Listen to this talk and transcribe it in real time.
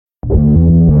Welcome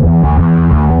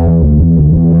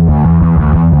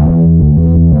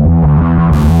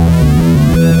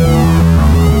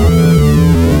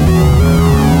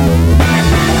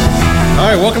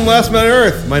to Last Man on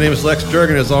Earth. My name is Lex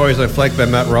Jurgen. As always, I'm flanked by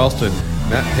Matt Ralston.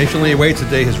 Matt patiently awaits the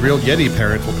day his real Yeti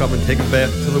parents will come and take him back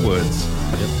to the woods.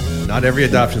 Yep. Not every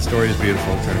adoption story is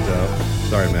beautiful, it turns out.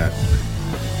 Sorry, Matt.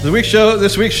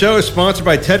 This week's show is sponsored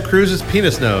by Ted Cruz's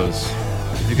Penis Nose.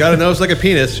 If you got a nose like a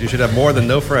penis, you should have more than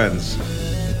no friends.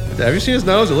 Have you seen his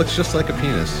nose? It looks just like a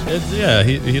penis.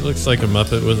 He looks like a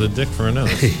Muppet with a dick for a nose.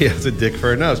 He has a dick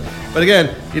for a nose. But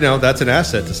again, that's an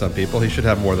asset to some people. He should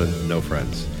have more than no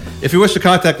friends. If you wish to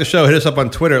contact the show, hit us up on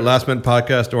Twitter at Last Men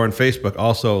Podcast or on Facebook,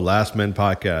 also Last Men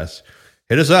Podcast.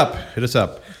 Hit us up.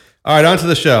 All right, on to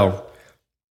the show.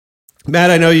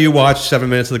 Matt, I know you watched 7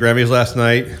 minutes of the Grammys last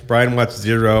night. Brian watched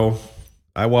 0.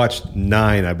 I watched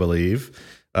 9, I believe,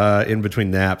 in between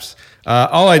naps.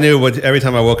 All I knew was every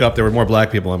time I woke up, there were more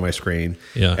black people on my screen.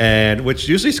 Yeah. And which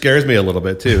usually scares me a little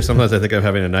bit too. Sometimes I think I'm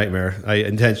having a nightmare. I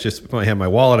intend to just put my hand in my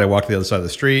wallet. I walk to the other side of the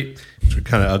street. It's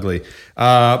kind of ugly.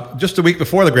 Just a week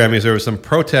before the Grammys, there was some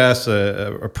protests,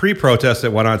 a pre-protest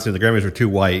that went on saying the Grammys were too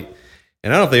white.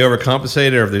 And I don't know if they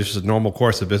overcompensated or if there's just a normal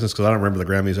course of business because I don't remember the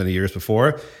Grammys any years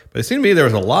before. But it seemed to me there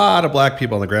was a lot of black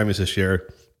people on the Grammys this year.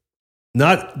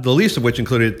 Not the least of which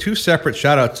included 2 separate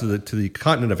shout-outs to the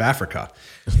continent of Africa,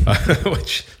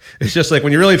 which is just like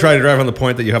when you really try to drive on the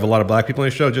point that you have a lot of black people in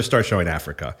your show, just start showing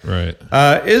Africa. Right.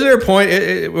 Is there a point,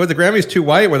 were the Grammys too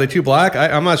white? Were they too black?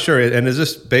 I'm not sure. And is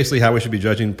this basically how we should be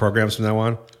judging programs from now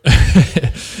on?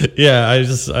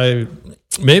 Yeah,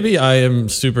 maybe I am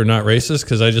super not racist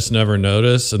because I just never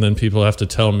notice, and then people have to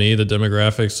tell me the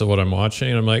demographics of what I'm watching,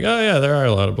 and I'm like, oh yeah, there are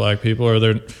a lot of black people, or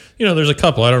there's a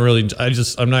couple.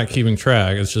 I'm not keeping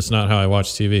track. It's just not how I watch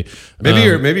TV.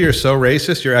 Maybe you're so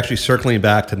racist you're actually circling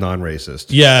back to non-racist.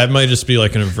 Yeah, it might just be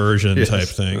like an aversion type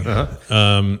thing.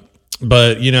 Uh-huh.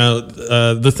 But,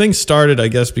 the thing started, I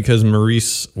guess, because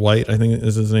Maurice White, I think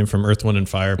is his name, from Earth, Wind, and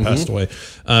Fire, passed away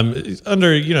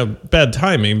under, bad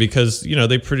timing because,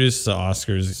 they produced the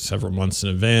Oscars several months in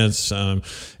advance.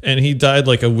 And he died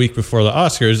like a week before the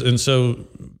Oscars. And so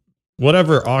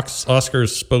whatever Oscars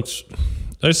spokes...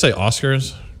 Did I say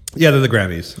Oscars? Yeah, they're the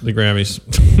Grammys. The Grammys.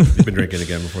 You've been drinking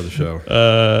again before the show.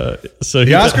 So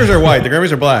the Oscars are white. The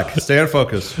Grammys are black. Stay on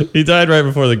focus. He died right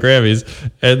before the Grammys.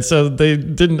 And so they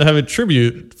didn't have a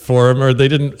tribute for him, or they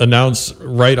didn't announce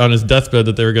right on his deathbed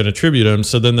that they were going to tribute him.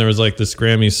 So then there was like this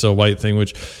Grammys so white thing,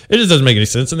 which it just doesn't make any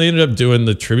sense. And they ended up doing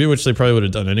the tribute, which they probably would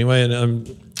have done anyway.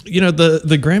 And,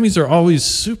 the Grammys are always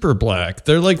super black.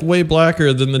 They're like way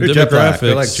blacker than the demographics. Jet black.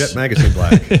 They're like Jet Magazine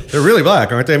black. They're really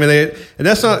black, aren't they? I mean, and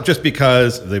that's not just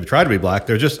because they've tried to be black.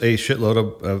 They're just a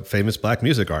shitload of famous black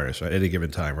music artists at any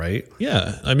given time, right?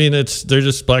 Yeah. I mean, they're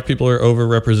just black people are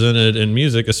overrepresented in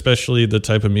music, especially the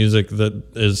type of music that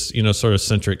is, sort of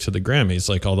centric to the Grammys,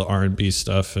 like all the R&B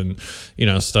stuff and,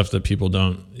 stuff that people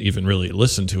don't even really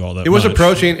listen to all that much.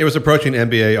 It was approaching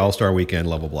NBA All-Star Weekend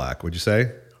level black, would you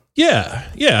say? Yeah.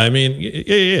 I mean,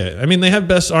 yeah. I mean, they have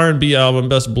best R&B album,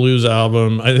 best blues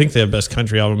album. I think they have best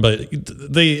country album, but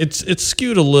it's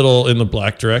skewed a little in the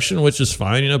black direction, which is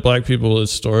fine. Black people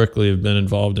historically have been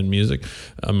involved in music,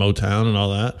 Motown and all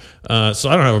that. So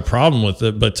I don't have a problem with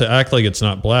it, but to act like it's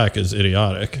not black is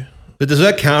idiotic. But does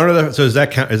that counter? So does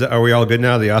that count? Are we all good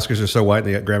now? The Oscars are so white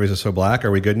and the Grammys are so black.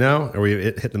 Are we good now? Are we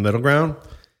hit the middle ground?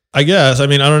 I guess. I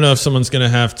mean, I don't know if someone's going to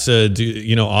have to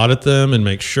do, audit them and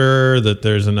make sure that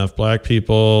there's enough black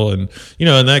people. And,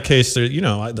 in that case, I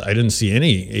didn't see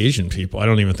any Asian people. I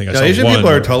don't even think I saw Asian one people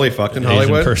are totally fucked in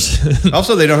Hollywood. Person.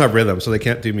 Also, they don't have rhythm, so they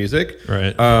can't do music.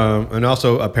 Right. And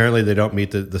also, apparently, they don't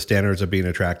meet the standards of being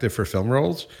attractive for film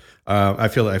roles. I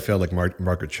feel like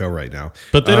Margaret Cho right now.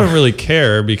 But they don't really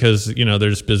care because, they're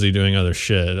just busy doing other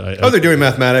shit. They're doing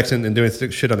mathematics and doing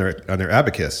shit on their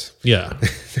abacus. Yeah.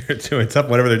 They're doing stuff,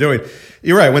 whatever they're doing.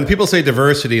 You're right. When people say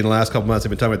diversity in the last couple months, they've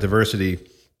been talking about diversity.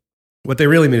 What they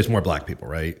really mean is more black people,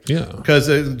 right? Yeah. Because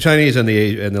the Chinese and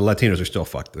the Latinos are still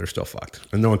fucked. They're still fucked.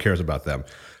 And no one cares about them.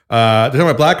 They're talking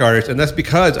about black artists. And that's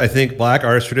because I think black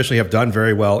artists traditionally have done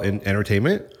very well in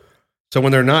entertainment. So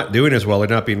when they're not doing as well, they're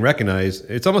not being recognized.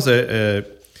 It's almost an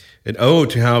ode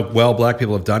to how well black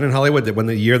people have done in Hollywood, that when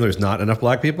the year there's not enough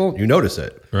black people, you notice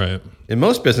it. Right. In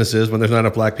most businesses, when there's not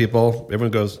enough black people,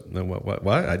 everyone goes, no,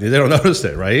 what? They don't notice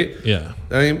it, right? Yeah.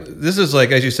 I mean, this is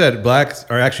like, as you said, blacks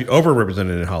are actually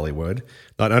overrepresented in Hollywood,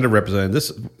 not underrepresented.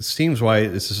 This seems why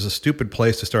this is a stupid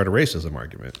place to start a racism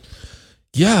argument.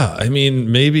 Yeah. I mean,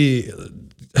 maybe...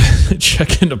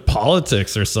 check into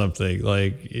politics or something.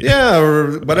 Like, yeah,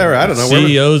 or whatever. I don't know.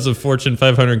 CEOs of Fortune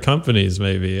 500 companies,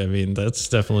 maybe. I mean, that's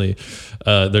definitely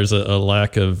there's a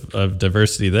lack of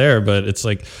diversity there. But it's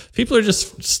like people are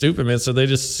just stupid, man. So they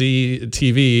just see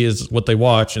TV is what they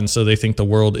watch, and so they think the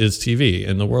world is TV,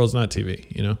 and the world's not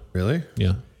TV. You know? Really?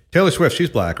 Yeah. Taylor Swift, she's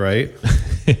black, right?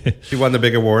 She won the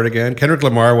big award again. Kendrick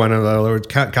Lamar won another award.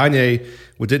 Kanye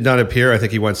did not appear. I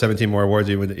think he won 17 more awards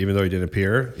even though he didn't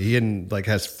appear. He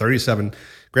has 37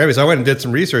 Grammys. I went and did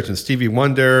some research, and Stevie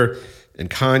Wonder and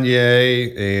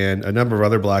Kanye and a number of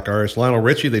other black artists. Lionel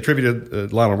Richie, they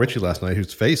tributed Lionel Richie last night,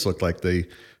 whose face looked like they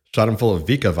shot him full of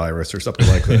Zika virus or something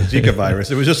like that. Zika virus.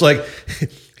 It was just like,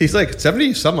 he's like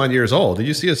 70 some odd years old. Did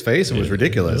you see his face? It was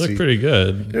ridiculous. It looked pretty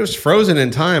good. It was frozen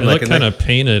in time. It looked kind of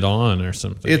painted on or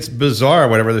something. It's bizarre,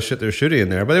 whatever the shit they're shooting in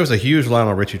there. But it was a huge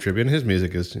Lionel Richie tribute, and his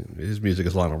music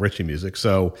is Lionel Richie music.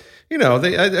 So,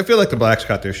 I feel like the blacks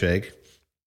got their shake.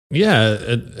 Yeah,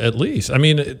 at least. I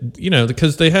mean,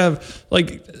 because they have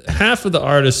like half of the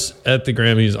artists at the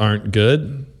Grammys aren't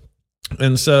good.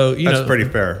 And so, that's pretty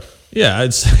fair. Yeah,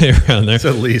 I'd say around there. It's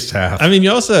at least half. I mean,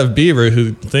 you also have Bieber,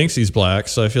 who thinks he's black,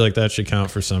 so I feel like that should count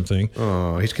for something.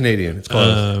 Oh, he's Canadian. It's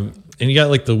close. And you got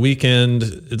like The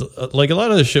Weeknd. Like a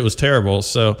lot of this shit was terrible.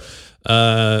 So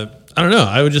I don't know.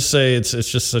 I would just say it's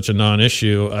just such a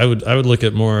non-issue. I would look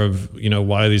at more of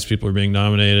why these people are being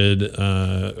nominated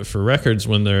for records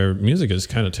when their music is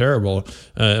kind of terrible.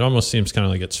 It almost seems kind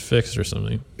of like it's fixed or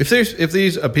something. If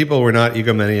these people were not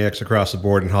egomaniacs across the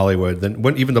board in Hollywood, then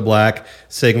wouldn't even the black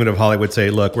segment of Hollywood say,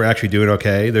 "Look, we're actually doing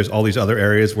okay. There's all these other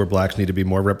areas where blacks need to be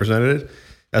more represented,"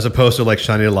 as opposed to like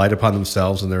shining a light upon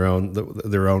themselves and their own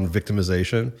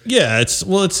victimization? Yeah, it's so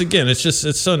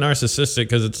narcissistic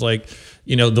because it's like,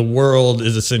 the world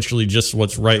is essentially just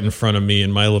what's right in front of me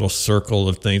in my little circle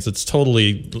of things. It's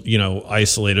totally,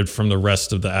 isolated from the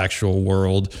rest of the actual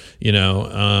world,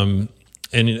 And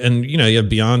you have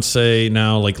Beyonce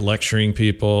now like lecturing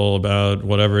people about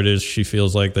whatever it is she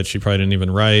feels like that she probably didn't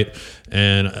even write,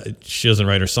 and she doesn't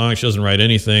write her songs. She doesn't write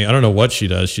anything. I don't know what she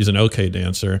does. She's an okay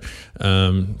dancer.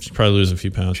 She'd probably lose a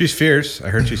few pounds. She's fierce. I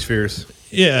heard she's fierce.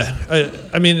 Yeah,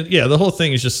 I mean, the whole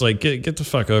thing is just like get the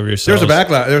fuck over yourself. There's a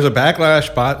backlash.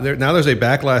 Now there's a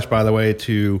backlash, by the way,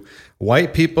 to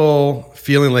white people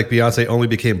feeling like Beyonce only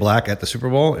became black at the Super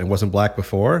Bowl and wasn't black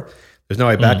before. There's now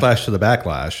a backlash to the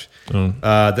backlash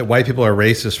that white people are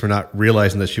racist for not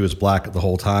realizing that she was black the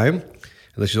whole time.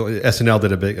 And SNL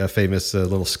did a famous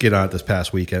little skit on it this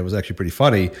past weekend. It was actually pretty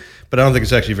funny, but I don't think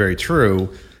it's actually very true.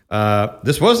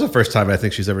 This was the first time I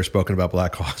think she's ever spoken about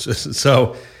black causes.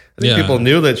 So I think people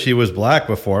knew that she was black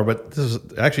before, but this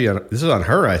is on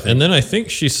her, I think. And then I think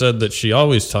she said that she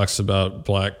always talks about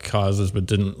black causes, but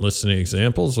didn't list any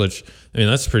examples, which, I mean,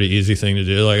 that's a pretty easy thing to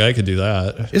do. Like, I could do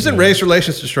that. Isn't race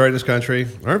relations destroyed this country?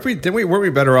 Weren't we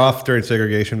better off during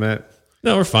segregation, Matt?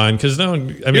 No, we're fine because no one.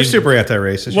 You're super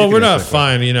anti-racist. Well, we're not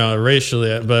fine,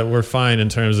 racially, but we're fine in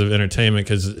terms of entertainment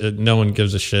because no one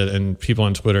gives a shit, and people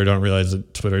on Twitter don't realize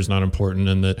that Twitter is not important,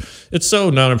 and that it's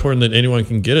so not important that anyone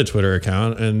can get a Twitter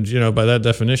account, and by that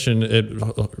definition, it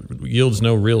yields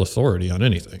no real authority on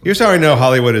anything. Here's how I know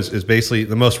Hollywood is basically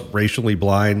the most racially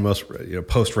blind, most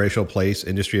post-racial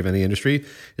industry of any industry.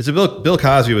 Is that Bill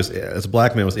Cosby as a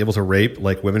black man was able to rape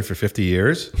like women for 50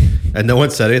 years, and no one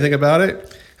said anything about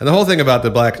it. And the whole thing about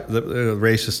the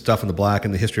racist stuff in the black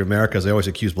and the history of America is they always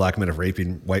accuse black men of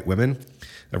raping white women,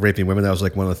 of raping women. That was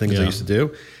like one of the things they used to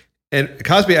do. And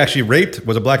Cosby actually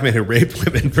was a black man who raped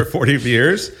women for 40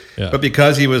 years. Yeah. But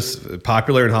because he was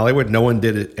popular in Hollywood, no one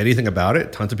did anything about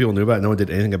it. Tons of people knew about it. No one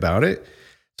did anything about it.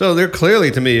 So there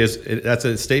clearly, to me, that's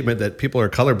a statement that people are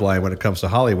colorblind when it comes to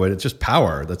Hollywood. It's just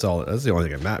power. That's all. That's the only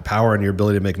thing that matters. Power and your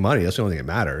ability to make money. That's the only thing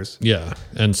that matters. Yeah,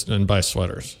 and buy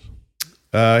sweaters.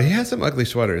 He had some ugly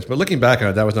sweaters, but looking back on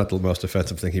it, that was not the most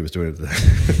offensive thing he was doing at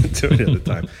the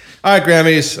time. All right,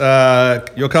 Grammys.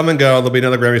 You'll come and go. There'll be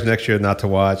another Grammys next year not to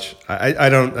watch. I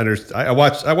don't understand. I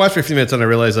watched for a few minutes and I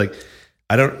realized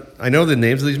I know the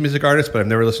names of these music artists, but I've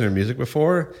never listened to their music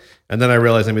before. And then I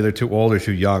realized I'm either too old or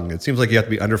too young. It seems like you have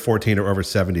to be under 14 or over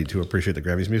 70 to appreciate the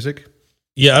Grammys music.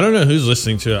 Yeah, I don't know who's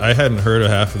listening to it. I hadn't heard of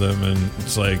half of them, and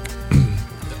it's like...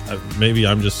 maybe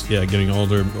I'm just getting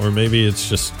older, or maybe it's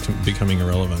just becoming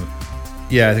irrelevant.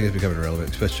 Yeah, I think it's becoming irrelevant,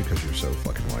 especially because you're so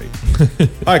fucking white.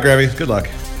 All right, Grammys, good luck.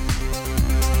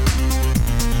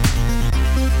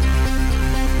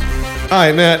 All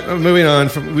right, Matt, moving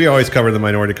on. We always cover the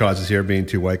minority causes here, being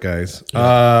two white guys.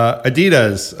 Yeah.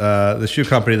 Adidas, the shoe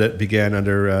company that began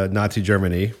under Nazi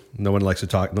Germany. No one likes to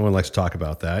talk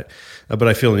about that, but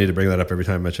I feel the need to bring that up every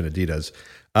time I mention Adidas.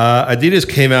 Adidas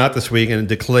came out this week and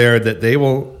declared that they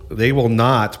will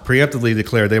not preemptively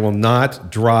declare they will not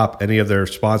drop any of their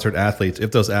sponsored athletes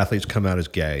if those athletes come out as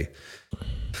gay.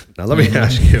 Now, let me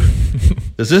ask you,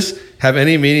 does this have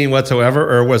any meaning whatsoever,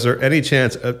 or was there any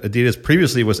chance Adidas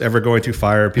previously was ever going to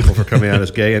fire people for coming out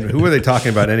as gay? And who are they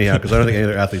talking about anyhow? Because I don't think any of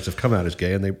their athletes have come out as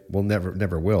gay, and they will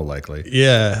never will, likely.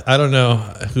 Yeah, I don't know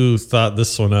who thought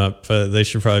this one up, but they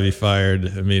should probably be fired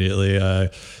immediately.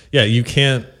 Yeah, you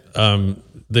can't...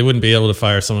 they wouldn't be able to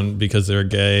fire someone because they're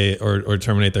gay or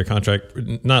terminate their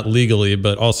contract, not legally,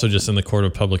 but also just in the court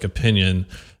of public opinion.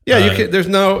 Yeah, you can, there's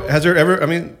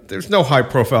no high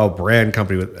profile brand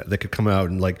company that could come out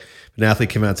and, like, an athlete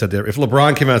came out and said, if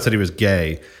LeBron came out and said he was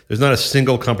gay, there's not a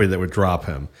single company that would drop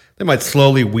him. They might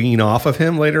slowly wean off of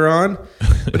him later on,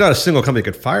 but not a single company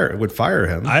would fire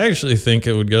him. I actually think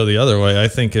it would go the other way. I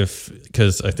think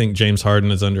because I think James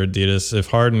Harden is under Adidas. If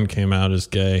Harden came out as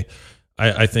gay,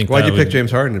 I think. Why'd you pick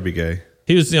James Harden to be gay?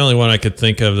 He was the only one I could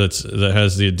think of that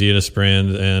has the Adidas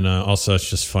brand, and also it's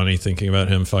just funny thinking about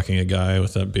him fucking a guy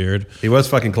with that beard. He was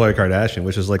fucking Khloe Kardashian,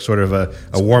 which is like sort of a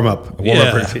warm up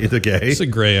to the gay. It's a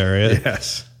gray area.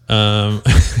 Yes.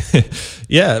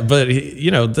 Yeah, but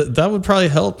that would probably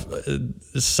help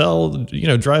sell,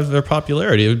 drive their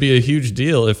popularity. It would be a huge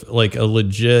deal if, like, a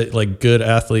legit, like, good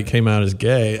athlete came out as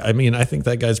gay. I mean, I think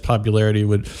that guy's popularity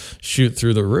would shoot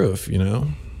through the roof.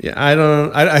 Yeah,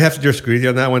 I have to disagree with you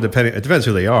on that one. It depends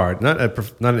who they are. Not an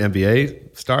NBA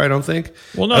star, I don't think.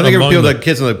 Well, not I think people like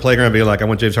kids on the playground be like, I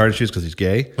want James Harden shoes because he's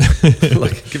gay.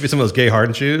 Like, give me some of those gay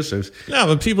Harden shoes. No,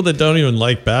 but people that don't even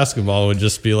like basketball would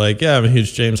just be like, yeah, I'm a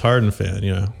huge James Harden fan.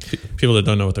 People that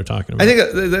don't know what they're talking about. I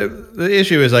think the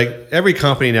issue is, like, every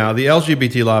company now, the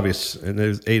LGBT lobbyists, and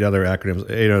there's 8 other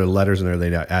letters in there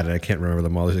they added. I can't remember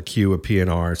them all. There's a Q, a P, and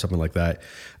R, something like that.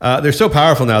 They're so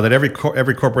powerful now that every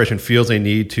corporation feels they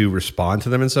need to respond to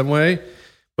them in some way.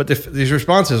 But these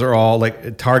responses are all,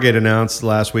 like, Target announced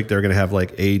last week they're going to have,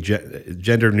 like,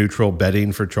 gender neutral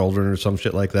bedding for children or some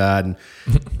shit like that. And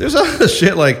there's other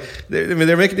shit like,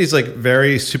 they're making these, like,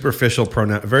 very superficial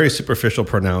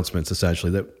pronouncements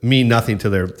essentially that mean nothing to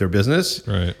their business.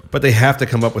 Right. But they have to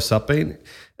come up with something.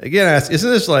 Again,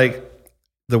 isn't this, like,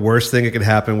 the worst thing that could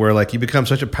happen, where, like, you become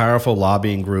such a powerful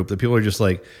lobbying group that people are just,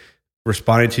 like,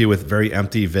 responding to you with very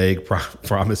empty, vague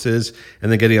promises,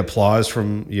 and then getting applause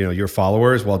from your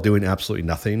followers while doing absolutely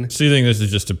nothing. So you think this is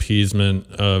just appeasement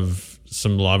of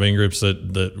some lobbying groups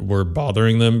that were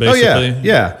bothering them, basically? Oh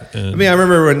yeah. I mean, I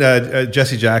remember when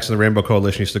Jesse Jackson, the Rainbow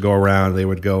Coalition, used to go around. They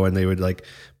would go and they would, like,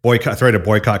 threaten to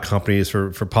boycott companies for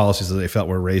policies that they felt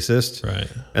were racist. Right.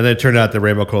 And then it turned out the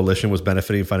Rainbow Coalition was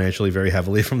benefiting financially very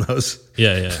heavily from those.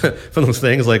 Yeah. From those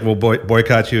things, like, we'll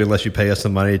boycott you unless you pay us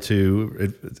some money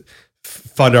to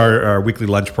fund our weekly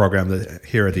lunch program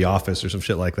here at the office or some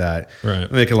shit like that. Right.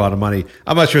 Making a lot of money.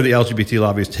 I'm not sure the LGBT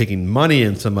lobby is taking money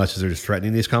in so much as they're just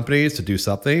threatening these companies to do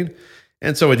something.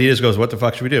 And so Adidas goes, what the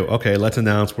fuck should we do? Okay, let's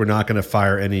announce we're not going to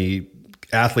fire any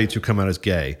athletes who come out as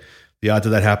gay. The odds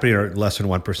of that happening are less than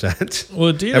 1%.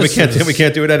 Well, Adidas and we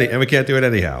can't do it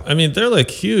anyhow. I mean, they're, like,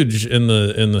 huge in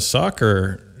the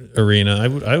soccer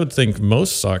arena. I would think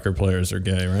most soccer players are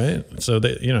gay, right? So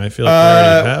they, I feel like they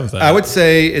already have that. I would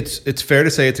say it's fair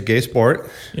to say it's a gay sport.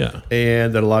 Yeah,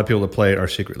 and that a lot of people that play it are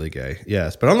secretly gay.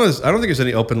 Yes, but I don't think there's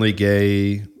any openly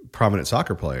gay prominent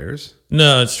soccer players.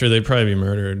 No, it's true. They'd probably be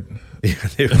murdered.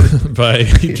 Yeah, by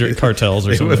cartels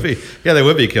or something. They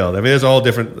would be killed. I mean, there's a whole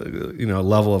different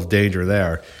level of danger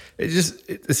there.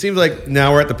 It seems like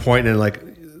now we're at the point, and, like,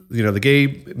 the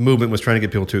gay movement was trying to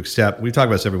get people to accept. We talk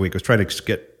about this every week. Was trying to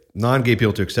get non-gay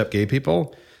people to accept gay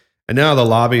people, and now the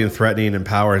lobbying and threatening and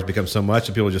power has become so much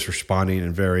that people are just responding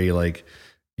in very, like,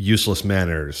 useless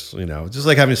manners. Just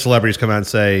like having celebrities come out and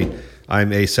say,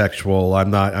 I'm asexual,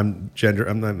 I'm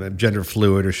gender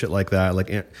fluid or shit like that. Like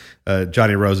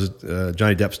Johnny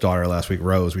Depp's daughter last week,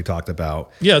 Rose, we talked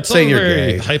about. Yeah, it's saying all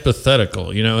very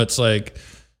hypothetical. It's like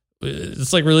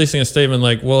releasing a statement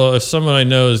like, well, if someone I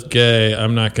know is gay,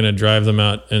 I'm not going to drive them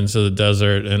out into the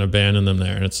desert and abandon them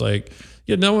there. And it's like,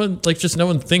 yeah, no one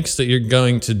thinks that you're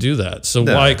going to do that. So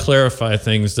why clarify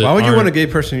things that? Why would you want a gay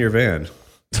person in your van?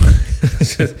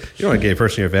 You don't want a gay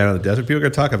person in your van in the desert. People are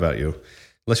going to talk about you.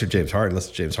 Unless you're James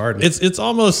Harden. It's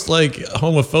almost like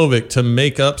homophobic to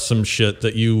make up some shit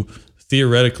that you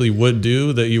theoretically would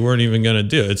do that you weren't even going to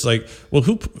do. It's like, well,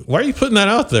 why are you putting that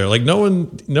out there? Like, no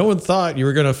one thought you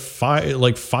were going to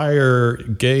fire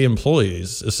gay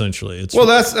employees, essentially.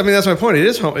 That's my point. It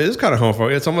is kind of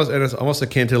homophobic. It's almost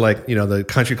akin to, like, the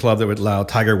country club that would allow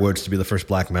Tiger Woods to be the first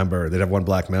black member. They'd have one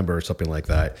black member or something like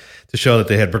that to show that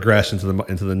they had progressed into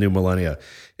the new millennia.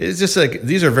 It's just like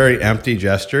these are very empty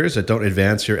gestures that don't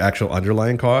advance your actual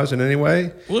underlying cause in any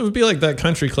way. Well, it would be like that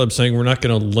country club saying we're not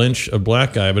going to lynch a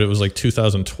black guy, but it was like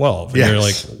 2012. And you're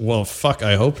like, well, fuck,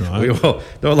 I hope not. We will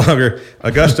no longer,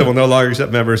 Augusta will no longer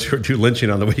accept members who do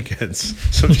lynching on the weekends.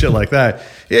 Some shit like that.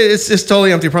 It's just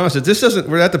totally empty promises. This doesn't,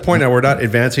 we're at the point now we're not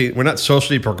advancing, we're not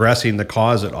socially progressing the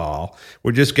cause at all.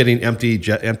 We're just getting empty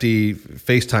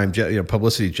FaceTime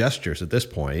publicity gestures at this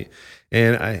point.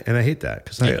 And I hate that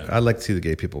because I'd like to see the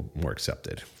gay people more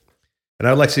accepted. And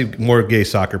I'd like to see more gay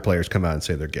soccer players come out and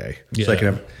say they're gay. So I can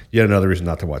have yet another reason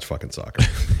not to watch fucking soccer.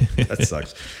 That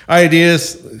sucks.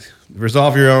 Ideas,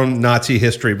 resolve your own Nazi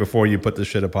history before you put this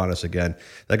shit upon us again.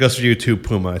 That goes for you too,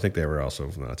 Puma. I think they were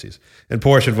also Nazis. And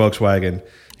Porsche and Volkswagen,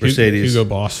 Mercedes. Hugo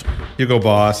Boss.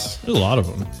 There's a lot of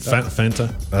them.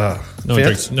 Fanta.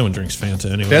 No one drinks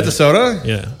Fanta anyway. Fanta soda?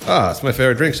 Yeah. It's my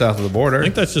favorite drink south of the border. I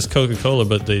think that's just Coca-Cola,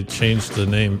 but they changed the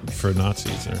name for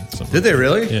Nazis or something. Did they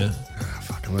really? Yeah.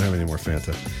 I don't have any more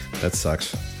Fanta. That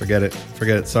sucks. Forget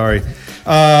it. Sorry.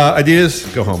 Ideas,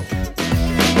 go home.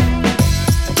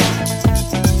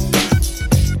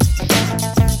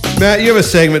 Matt, you have a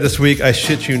segment this week. I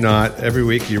shit you not. Every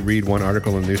week you read one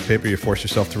article in the newspaper. You force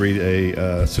yourself to read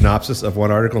a synopsis of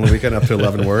one article in the weekend, up to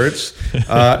 11 words.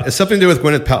 It's something to do with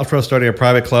Gwyneth Paltrow starting a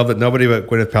private club that nobody but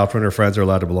Gwyneth Paltrow and her friends are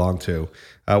allowed to belong to.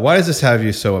 Why does this have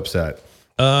you so upset?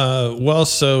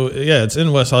 It's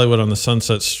in West Hollywood on the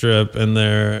Sunset Strip, and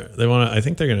I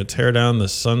think they're going to tear down the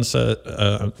Sunset,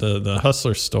 the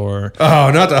Hustler store. Oh,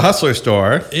 not the Hustler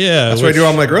store. Yeah. That's where I do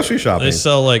all my grocery shopping. They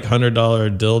sell like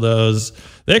 $100 dildos.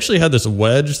 They actually had this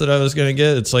wedge that I was going to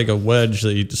get. It's like a wedge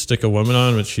that you just stick a woman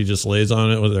on, but she just lays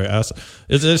on it with her ass.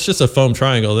 It's just a foam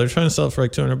triangle. They're trying to sell it for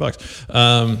like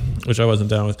 $200, which I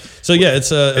wasn't down with. So yeah, is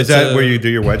that where you do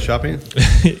your wedge shopping?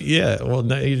 Yeah. Well,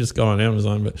 now you just go on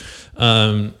Amazon, but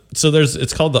so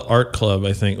it's called the Art Club,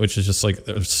 I think, which is just like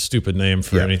a stupid name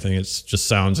for anything. It just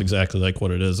sounds exactly like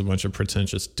what it is, a bunch of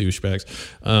pretentious douchebags.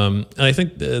 And I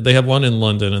think they have one in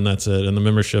London, and that's it. And the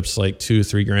membership's like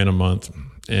 $2-3 a month,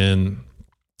 and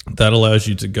that allows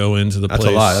you to go into the place.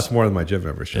 That's a lot. That's more than my gym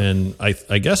membership. And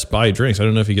I guess buy drinks. I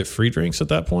don't know if you get free drinks at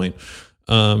that point.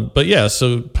 But yeah,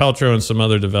 so Paltrow and some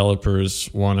other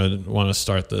developers want to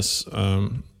start this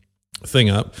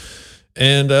thing up.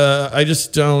 And I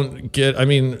just don't get,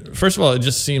 first of all, it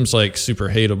just seems like super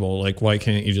hateable. Like, why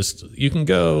can't you can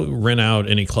go rent out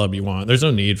any club you want. There's no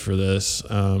need for this.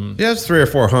 It's 3 or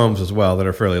 4 homes as well that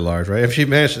are fairly large, right? If she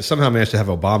somehow managed to have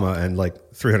Obama and like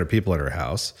 300 people at her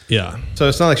house. Yeah. So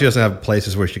it's not like she doesn't have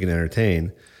places where she can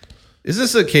entertain. Is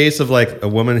this a case of like a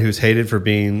woman who's hated for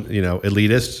being,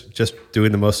 elitist, just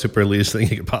doing the most super elitist thing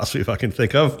you could possibly fucking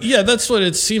think of? Yeah, that's what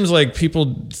it seems like.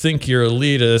 People think you're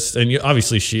elitist, and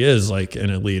obviously she is like an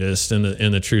elitist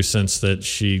in the true sense that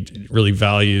she really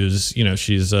values,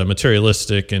 she's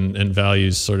materialistic and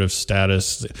values sort of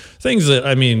status things that,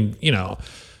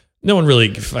 no one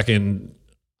really fucking.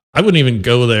 I wouldn't even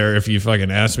go there if you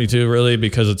fucking asked me to, really,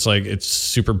 because it's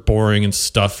super boring and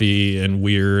stuffy and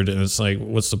weird, and it's like,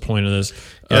 what's the point of this?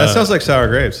 Yeah, that sounds like sour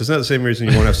grapes. Isn't that the same reason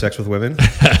you won't have sex with women?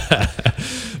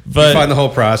 But you find the whole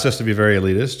process to be very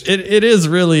elitist. It is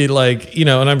really like, and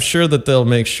I'm sure that they'll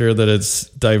make sure that it's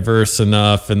diverse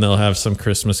enough, and they'll have some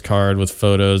Christmas card with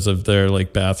photos of their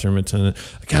like bathroom attendant.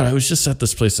 God, I was just at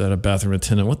this place that had a bathroom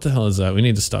attendant. What the hell is that? We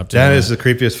need to stop doing that. That is the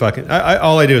creepiest fucking.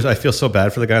 All I do is I feel so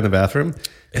bad for the guy in the bathroom.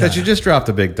 Because you just dropped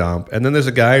a big dump, and then there's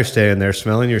a guy who's staying there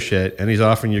smelling your shit, and he's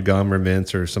offering you gum or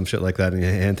mints or some shit like that in your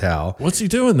hand towel. What's he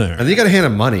doing there? And then you got to hand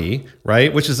him money,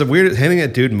 right? Which is the weird. Handing a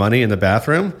dude money in the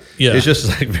bathroom is just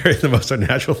like the most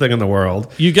unnatural thing in the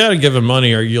world. You got to give him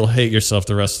money, or you'll hate yourself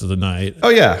the rest of the night. Oh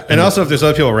yeah, and also if there's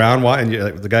other people around,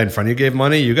 and the guy in front of you gave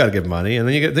money, you got to give money, and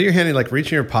then you're handing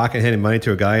reaching in your pocket, and handing money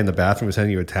to a guy in the bathroom who's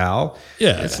handing you a towel.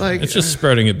 Yeah, it's just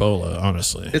spreading Ebola,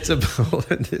 honestly. It's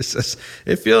Ebola. It's just,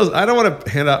 it feels. I don't want to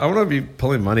hand out. I want to be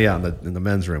pulling money out in the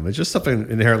men's room. There's just something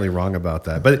inherently wrong about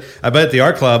that. But I bet the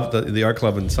art club, the art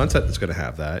club in Sunset is going to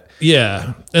have that.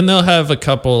 Yeah, and they'll have a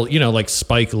couple, like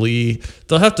Spike Lee.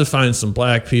 They'll have to find some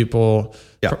black people.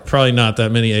 Yeah. Probably not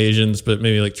that many Asians, but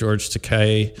maybe like George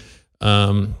Takei.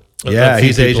 Yeah,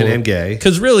 he's Asian and gay.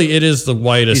 Because really, it is the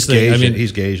whitest thing. Gasian.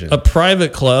 He's Gasian. A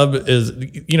private club is,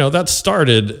 that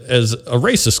started as a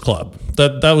racist club.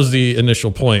 That was the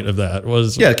initial point of that.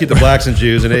 Keep the blacks and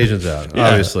Jews and Asians out.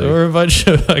 Obviously, we're a bunch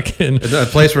of fucking a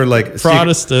place where like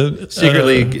Protestant,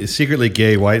 secretly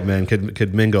gay white men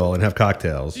could mingle and have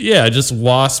cocktails. Yeah, just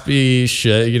waspy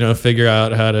shit. Figure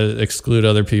out how to exclude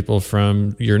other people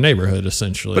from your neighborhood,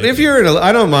 essentially. But if you're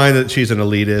I don't mind that she's an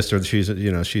elitist or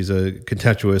she's a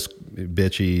contemptuous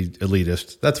bitchy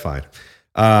elitist. That's fine.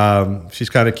 She's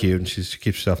kind of cute and she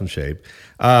keeps herself in shape.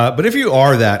 But if you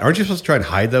are that, aren't you supposed to try and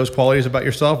hide those qualities about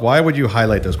yourself? Why would you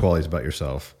highlight those qualities about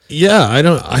yourself? Yeah, I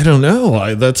don't know.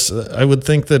 I would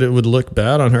think that it would look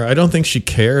bad on her. I don't think she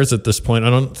cares at this point. I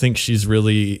don't think she's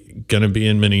really going to be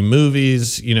in many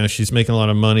movies. You know, she's making a lot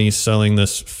of money selling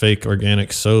this fake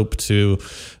organic soap to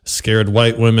scared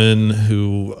white women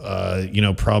who,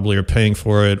 probably are paying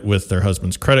for it with their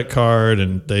husband's credit card,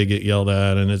 and they get yelled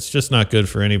at, and it's just not good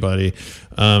for anybody.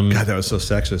 God, that was so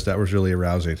sexist. That was really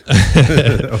arousing.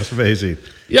 That was amazing.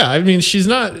 Yeah, I mean, she's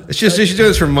not. She's doing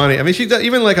this for money. I mean, she does,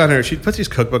 even like on her, she puts these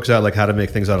cookbooks out, like how to make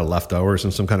things out of leftovers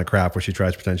and some kind of crap where she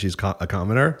tries to pretend she's a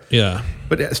commoner. Yeah.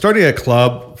 But starting a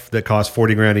club that costs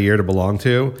 $40,000 a year to belong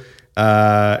to,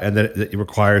 and that it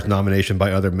requires nomination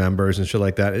by other members and shit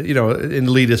like that. You know, an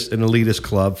elitist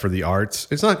club for the arts.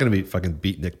 It's not going to be fucking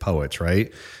beatnik poets,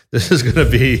 right? This is going to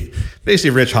be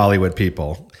basically rich Hollywood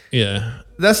people. Yeah.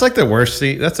 That's like the worst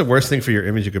thing. That's the worst thing for your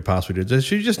image you could possibly do. Does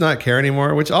she just not care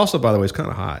anymore? Which also, by the way, is kind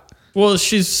of hot. Well,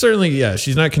 she's certainly,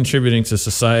 she's not contributing to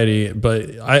society,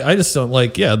 but I just don't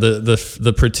like,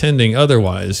 the pretending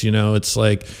otherwise. You know, it's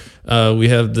like we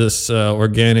have this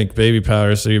organic baby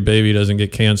powder so your baby doesn't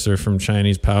get cancer from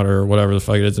Chinese powder or whatever the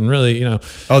fuck it is. And really, you know.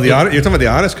 Oh, you're talking about The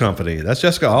Honest Company. That's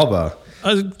Jessica Alba.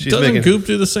 Doesn't Goop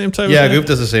do the same type of thing? Yeah, Goop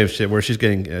does the same shit where she's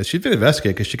been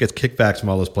investigated because she gets kickbacks from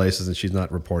all those places and she's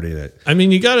not reporting it. I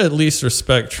mean, you got to at least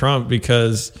respect Trump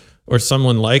or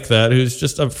someone like that who's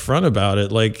just upfront about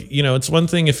it. Like, you know, it's one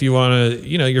thing if you want to,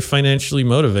 you know, you're financially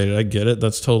motivated. I get it.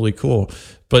 That's totally cool.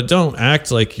 But don't act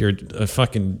like you're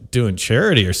fucking doing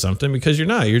charity or something, because you're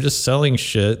not. You're just selling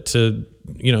shit to,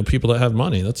 you know, people that have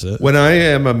money. That's it. When I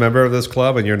am a member of this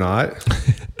club and you're not,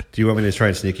 do you want me to try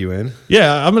and sneak you in?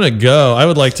 Yeah, I'm going to go. I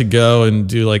would like to go and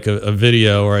do like a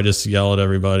video where I just yell at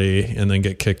everybody and then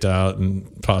get kicked out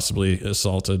and possibly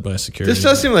assaulted by security. This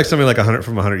does seem like something like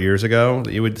 100 years ago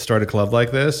that you would start a club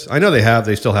like this. I know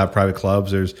they still have private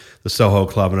clubs. There's the Soho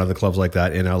Club and other clubs like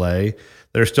that in LA.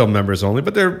 They're still members only,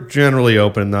 but they're generally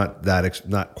open,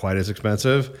 not quite as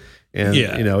expensive. And,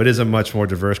 you know, it is a much more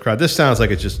diverse crowd. This sounds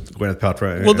like it's just Gwyneth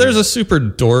Paltrow. Well, there's a super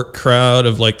dork crowd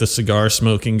of like the cigar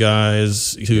smoking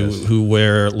guys who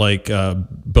wear like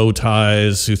bow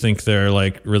ties, who think they're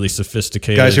like really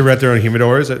sophisticated. Guys who rent their own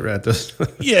humidors at this.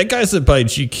 Yeah, guys that buy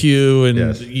GQ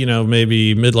and, you know,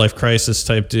 maybe midlife crisis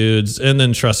type dudes. And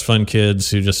then trust fund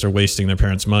kids who just are wasting their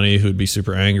parents' money, who'd be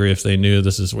super angry if they knew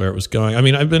this is where it was going. I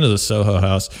mean, I've been to the Soho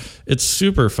House. It's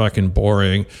super fucking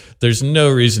boring. There's no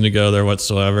reason to go there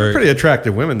whatsoever. Pretty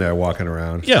attractive women there walking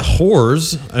around. Yeah,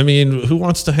 whores. I mean, who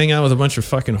wants to hang out with a bunch of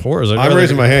fucking whores? I'm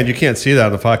raising my hand. You can't see that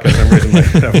on the podcast. I'm raising my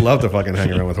hand. I would love to fucking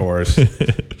hang around with whores.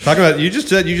 Talking about you just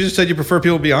said you prefer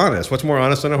people to be honest. What's more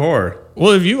honest than a whore?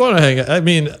 Well, if you want to hang, I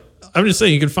mean, I'm just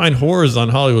saying you can find whores on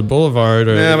Hollywood Boulevard.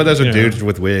 Yeah, but those are dudes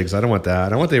with wigs. I don't want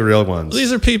that. I want the real ones.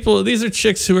 These are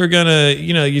chicks who are gonna,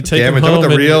 you know, you take them home. I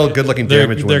want the real good-looking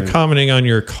damaged women. They're commenting on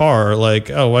your car, like,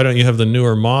 oh, why don't you have the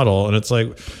newer model? And it's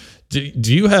like,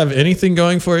 do you have anything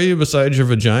going for you besides your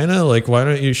vagina? Like, why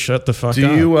don't you shut the fuck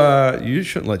up? You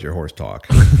shouldn't let your horse talk.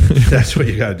 That's what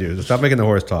you got to do. Stop making the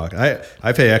horse talk.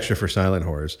 I pay extra for silent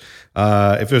whores.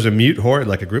 If there's a mute whore,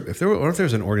 like a group, if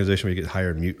there's an organization where you get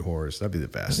hired mute whores, that'd be the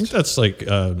best. I think that's like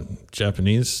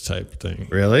Japanese type thing.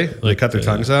 Really? Like they cut their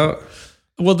tongues out?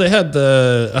 Well, they had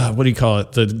the, what do you call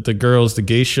it? The girls, the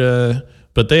geisha.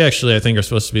 But they actually, I think, are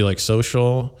supposed to be like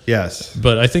social. Yes.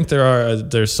 But I think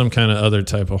there's some kind of other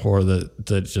type of whore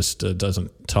that just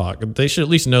doesn't talk. They should at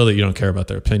least know that you don't care about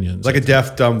their opinions. Like a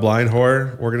deaf, dumb, blind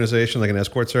whore organization, like an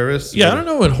escort service? Yeah, I don't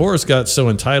know when whores got so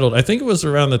entitled. I think it was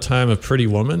around the time of Pretty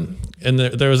Woman. And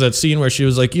there was that scene where she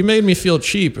was like, you made me feel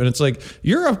cheap. And it's like,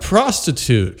 you're a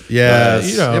prostitute.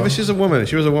 Yes. You know. Yeah, but she's a woman.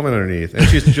 She was a woman underneath. And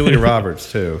she's Julia Roberts,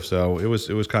 too. So it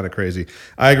was kind of crazy.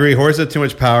 I agree. Whores had too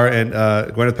much power, and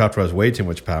Gwyneth Paltrow has way too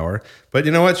much power. But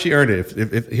you know what? She earned it.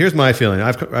 If here's my feeling.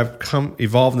 I've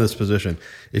evolved in this position.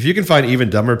 If you can find even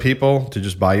dumber people to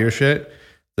just buy your shit,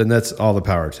 then that's all the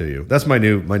power to you. That's my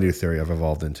new theory I've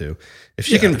evolved into. If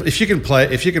she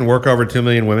can work over 2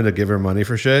 million women to give her money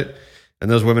for shit, and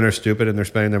those women are stupid and they're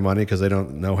spending their money because they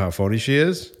don't know how phony she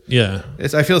is. Yeah.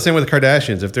 I feel the same with the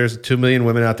Kardashians. If there's 2 million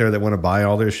women out there that want to buy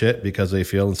all their shit because they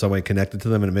feel in some way connected to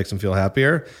them and it makes them feel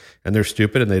happier, and they're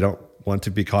stupid and they don't want to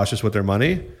be cautious with their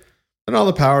money, And all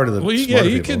the power to the Well, smarter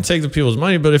you people. can take the people's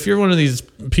money, but if you're one of these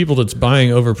people that's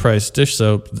buying overpriced dish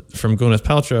soap from Gwyneth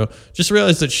Paltrow, just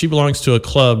realize that she belongs to a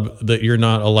club that you're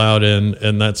not allowed in,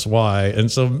 and that's why.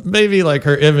 And so maybe like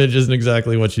her image isn't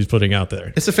exactly what she's putting out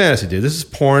there. It's a fantasy, dude. This is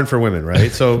porn for women,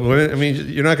 right? So, women, I mean,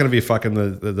 you're not going to be fucking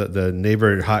the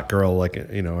neighbor hot girl like,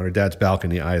 on her dad's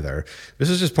balcony either. This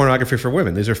is just pornography for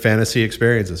women. These are fantasy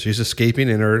experiences. She's escaping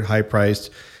in her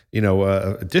high-priced,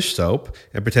 dish soap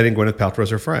and pretending Gwyneth Paltrow's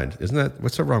her friend. Isn't that,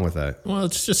 what's so wrong with that? Well,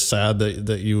 it's just sad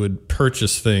that you would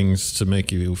purchase things to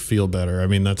make you feel better. I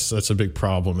mean, that's a big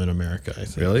problem in America, I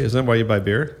think. Really? Isn't that why you buy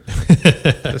beer?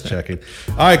 Just checking.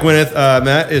 All right, Gwyneth,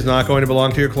 Matt is not going to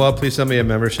belong to your club. Please send me a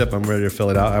membership. I'm ready to fill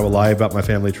it out. I will lie about my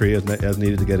family tree as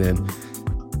needed to get in.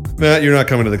 Matt, you're not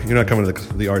coming to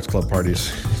the arts club parties.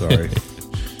 Sorry.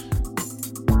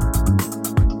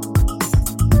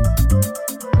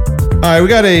 All right, we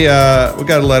got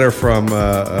a letter from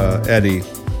Eddie.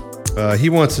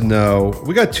 He wants to know,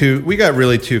 we got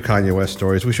really two Kanye West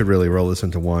stories. We should really roll this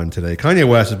into one today. Kanye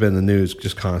West has been in the news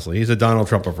just constantly. He's a Donald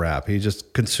Trump of rap. He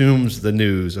just consumes the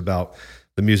news about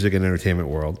the music and entertainment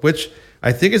world, which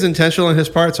I think is intentional on his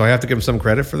part, so I have to give him some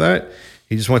credit for that.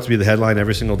 He just wants to be the headline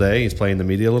every single day. He's playing the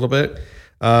media a little bit.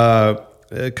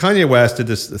 Kanye West did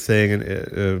this thing,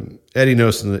 and Eddie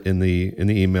notes in the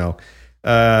email.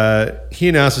 He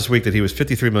announced this week that he was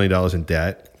 $53 million in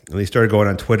debt. And he started going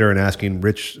on Twitter and asking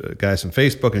rich guys from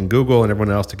Facebook and Google and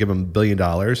everyone else to give him $1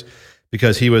 billion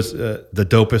because he was the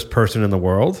dopest person in the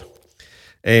world.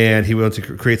 And he wanted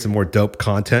to create some more dope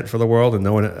content for the world. And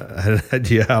no one had an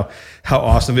idea how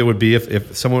awesome it would be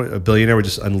if a billionaire would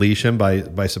just unleash him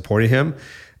by supporting him.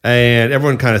 And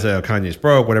everyone kind of said, oh, Kanye's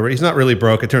broke, whatever. He's not really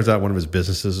broke. It turns out one of his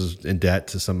businesses is in debt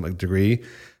to some degree.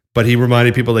 But he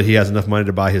reminded people that he has enough money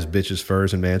to buy his bitches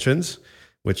furs and mansions,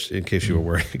 which, in case you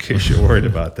were worried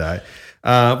about that.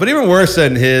 But even worse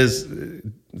than his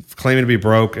claiming to be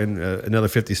broke and another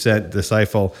 50 Cent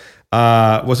disciple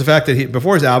was the fact that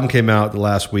before his album came out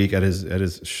last week at his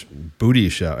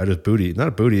booties that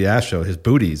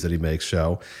he makes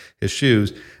show, his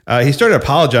shoes, he started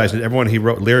apologizing to everyone he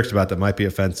wrote lyrics about that might be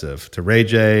offensive, to Ray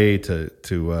J,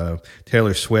 to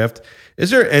Taylor Swift. Is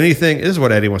there anything, this is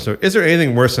what Eddie wants to know, is there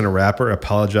anything worse than a rapper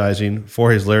apologizing for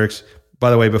his lyrics,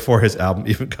 by the way, before his album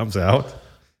even comes out?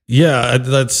 Yeah,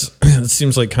 it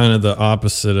seems like kind of the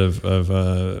opposite of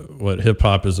what hip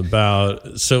hop is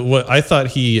about. So what I thought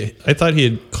he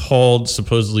had called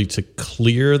supposedly to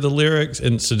clear the lyrics,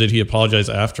 and so did he apologize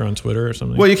after on Twitter or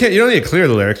something? Well, you don't need to clear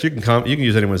the lyrics. You can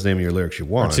use anyone's name in your lyrics you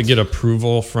want. Or to get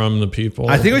approval from the people.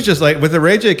 I think it was just like with the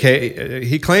Ray J.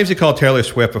 He claims he called Taylor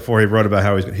Swift before he wrote about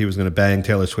how he was going to bang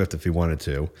Taylor Swift if he wanted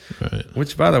to. Right.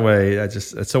 Which, by the way,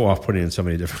 it's so off-putting in so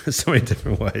many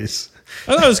different ways.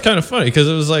 I thought it was kind of funny because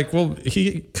it was like, well,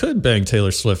 he could bang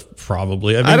Taylor Swift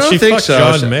probably. I mean, don't she think fucked so.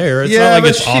 John Mayer. It's not like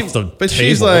it's off the but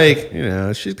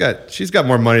table. She's like, she's got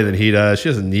more money than he does. She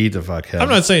doesn't need to fuck him. I'm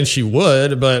not saying she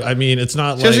would, but I mean, it's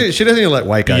not like she doesn't even let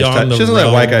white guys touch. She doesn't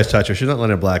let white guys touch her. She's not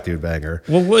letting a black dude bang her.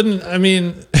 Well,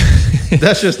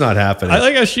 That's just not happening. I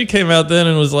like how she came out then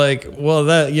and was like, well,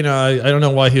 that, I don't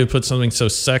know why he would put something so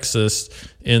sexist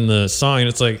in the song. And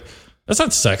it's like, that's not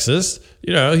sexist.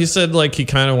 He said like he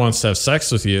kind of wants to have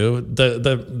sex with you.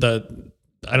 That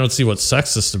I don't see what's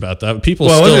sexist about that. People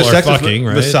still are fucking,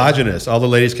 right? Misogynist. All the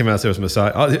ladies came out and said it was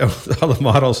misogynist. All the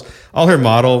models, all her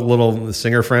model little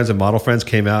singer friends and model friends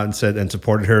came out and said and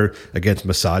supported her against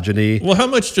misogyny. Well, how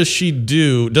much does she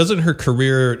do? Doesn't her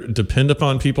career depend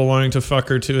upon people wanting to fuck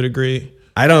her to a degree?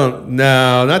 I don't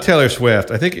know. Not Taylor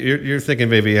Swift. I think you're thinking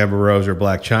maybe Amber Rose or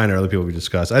Black China or other people we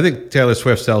discussed. I think Taylor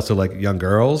Swift sells to like young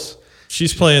girls.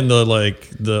 She's playing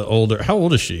the older. How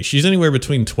old is she? She's anywhere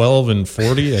between 12 and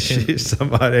 40. She's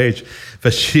some odd age,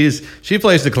 but she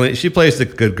plays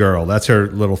the good girl. That's her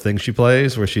little thing she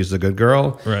plays, where she's the good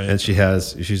girl, right? And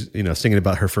she's singing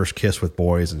about her first kiss with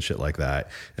boys and shit like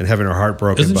that, and having her heart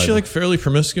broken. Isn't she like fairly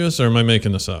promiscuous, or am I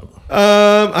making this up?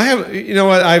 I have. You know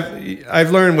what?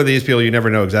 I've learned with these people, you never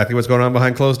know exactly what's going on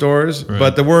behind closed doors. Right.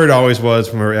 But the word always was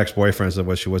from her ex-boyfriends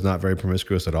that she was not very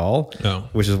promiscuous at all. No.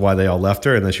 Which is why they all left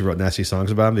her, and then she wrote nasty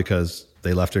songs about him because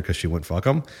they left her because she wouldn't fuck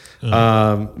him,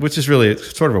 which is really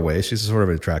sort of a waste. She's sort of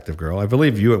an attractive girl. I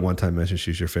believe you at one time mentioned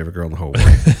she's your favorite girl in the whole world.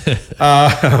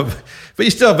 But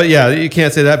you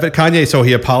can't say that. But Kanye, so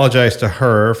he apologized to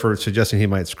her for suggesting he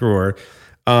might screw her.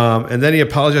 And then he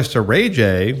apologized to Ray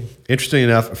J, interestingly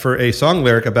enough, for a song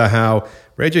lyric about how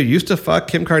Ray J used to fuck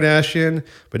Kim Kardashian,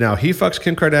 but now he fucks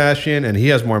Kim Kardashian and he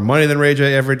has more money than Ray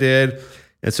J ever did.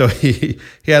 And so he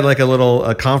had like a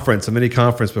little conference, a mini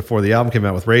conference before the album came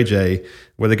out with Ray J,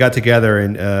 where they got together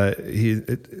and he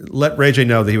let Ray J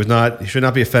know that he should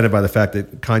not be offended by the fact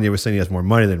that Kanye was saying he has more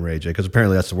money than Ray J, because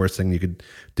apparently that's the worst thing you could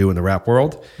do in the rap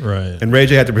world. Right. And Ray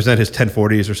J had to present his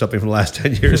 1040s or something from the last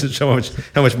 10 years and show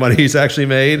how much money he's actually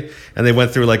made. And they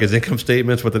went through like his income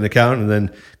statements with an accountant, and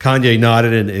then Kanye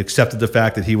nodded and accepted the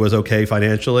fact that he was okay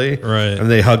financially. Right.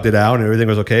 And they hugged it out and everything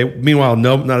was okay. Meanwhile,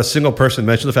 not a single person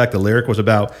mentioned the fact the lyric was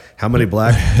about how many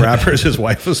black rappers his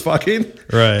wife was fucking.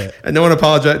 Right. And no one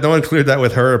apologized. No one cleared that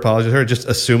with her, apologized to her, just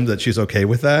assumed that she's okay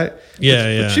with that.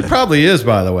 Yeah. She probably is,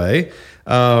 by the way.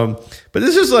 But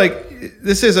this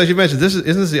is, as you mentioned, isn't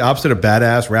this the opposite of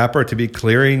badass rapper, to be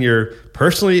clearing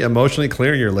emotionally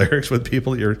clearing your lyrics with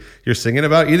people that you're singing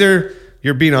about? Either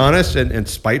you're being honest and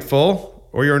spiteful,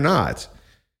 or you're not.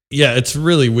 Yeah, it's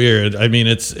really weird. I mean,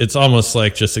 it's almost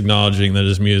like just acknowledging that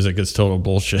his music is total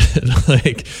bullshit. Or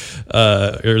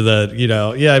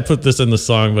that, I put this in the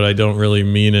song, but I don't really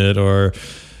mean it, or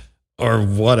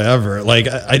whatever. Like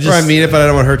I mean it, but I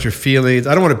don't want to hurt your feelings.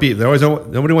 I don't want to beef.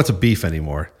 Nobody wants a beef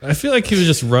anymore. I feel like he was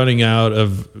just running out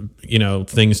of,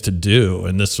 things to do.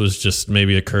 And this was just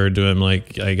maybe occurred to him.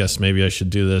 Like, I guess maybe I should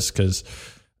do this because,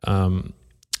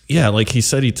 like he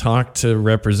said, he talked to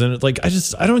representatives. Like,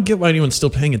 I don't get why anyone's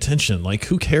still paying attention. Like,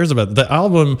 who cares about the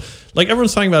album? Like,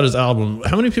 everyone's talking about his album.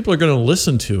 How many people are going to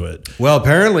listen to it? Well,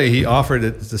 apparently he offered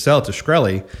it to sell it to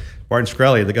Shkreli. Martin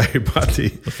Shkreli, the guy who bought the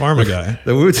pharma guy,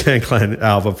 the Wu-Tang Clan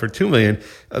album for $2 million.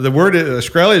 The word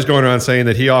Shkreli is going around saying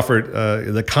that he offered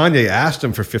that Kanye asked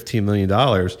him for $15 million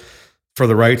for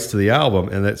the rights to the album,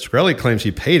 and that Shkreli claims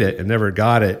he paid it and never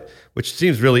got it, which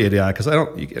seems really idiotic, because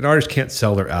an artist can't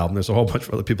sell their album. There's a whole bunch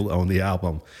of other people who own the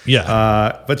album.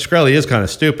 Yeah. But Shkreli is kind of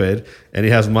stupid, and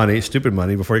he has stupid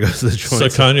money before he goes to the joint. So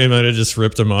Kanye might have just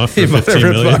ripped him off for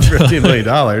 $15 million.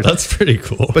 That's pretty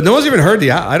cool. But no one's even heard the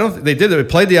album. I don't. They did. They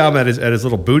played the album at his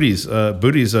little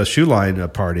Booties shoe line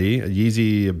party,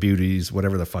 Yeezy Beauties,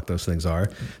 whatever the fuck those things are.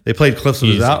 They played clips of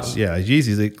his album. Yeah,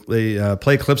 Yeezys. They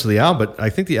played clips of the album, but I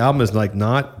think the album has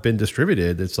not been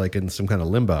distributed. It's like in some kind of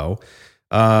limbo.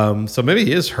 So maybe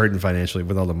he is hurting financially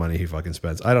with all the money he fucking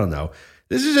spends. I don't know.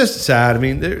 This is just sad. I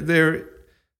mean,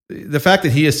 the fact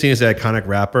that he is seen as the iconic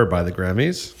rapper by the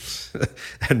Grammys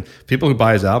and people who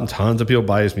buy his album, tons of people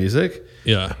buy his music.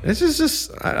 Yeah. It's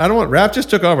just I don't want rap just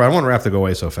took over. I don't want rap to go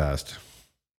away so fast.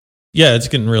 Yeah, it's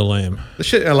getting real lame. The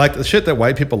shit that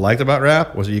white people liked about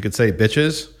rap was that you could say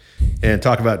bitches and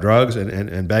talk about drugs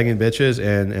and banging bitches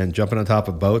and jumping on top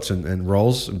of boats and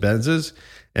rolls and Benzes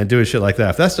and doing shit like that.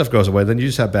 If that stuff goes away, then you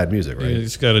just have bad music, right? You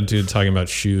just got a dude talking about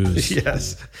shoes.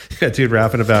 Yes. A dude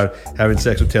rapping about having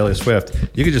sex with Taylor Swift.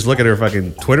 You could just look at her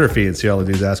fucking Twitter feed and see all the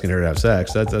dudes asking her to have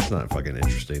sex. That's not fucking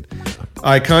interesting.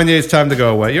 All right, Kanye's time to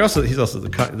go away. He's also the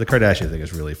Kardashian thing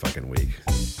is really fucking weak.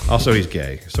 Also, he's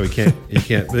gay, so he can't.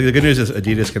 The good news is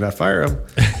Adidas cannot fire him.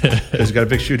 He's got a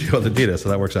big shoe deal with Adidas, so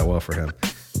that works out well for him.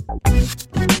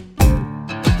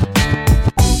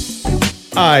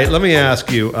 All right, let me ask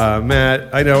you,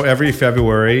 Matt, I know every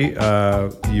February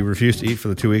you refuse to eat for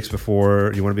the 2 weeks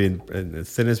before. You want to be as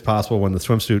thin as possible when the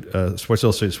swimsuit, Sports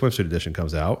Illustrated swimsuit edition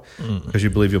comes out, because you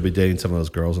believe you'll be dating some of those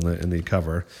girls in the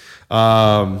cover.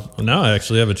 Well, now I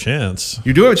actually have a chance.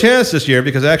 You do have a chance this year,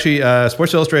 because actually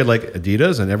Sports Illustrated, like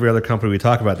Adidas and every other company we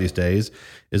talk about these days,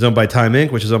 is owned by Time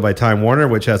Inc., which is owned by Time Warner,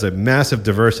 which has a massive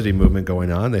diversity movement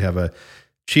going on. They have a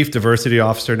chief diversity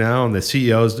officer now, and the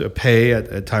CEO's pay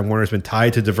at Time Warner has been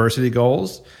tied to diversity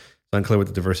goals. It's unclear what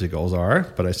the diversity goals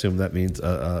are, but I assume that means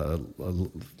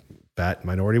fat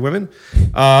minority women.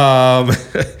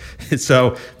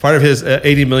 So part of his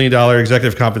 $80 million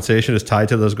executive compensation is tied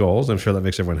to those goals. I'm sure that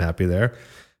makes everyone happy there.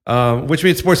 Which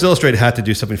means Sports Illustrated had to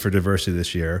do something for diversity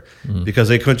this year, because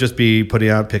they couldn't just be putting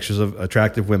out pictures of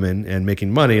attractive women and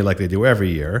making money like they do every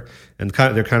year. And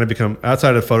they're kind of become,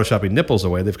 outside of photoshopping nipples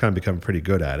away, they've kind of become pretty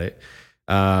good at it.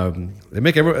 They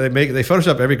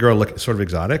Photoshop every girl look sort of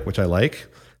exotic, which I like.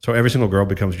 So every single girl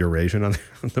becomes Eurasian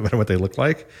no matter what they look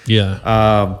like.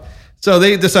 Yeah. So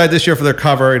they decided this year for their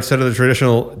cover, instead of the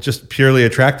traditional, just purely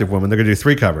attractive woman, they're going to do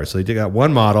 3 covers. So they got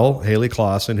one model, Haley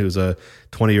Clausen, who's a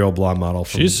 20-year-old blonde model.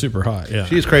 She's super hot, yeah.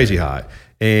 She's crazy hot.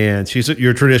 And she's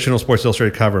your traditional Sports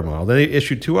Illustrated cover model. Then they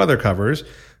issued 2 other covers.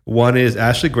 One is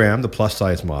Ashley Graham, the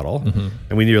plus-size model.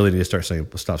 And we really need to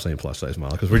stop saying plus-size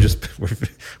model, because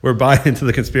we're buying into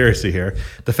the conspiracy here.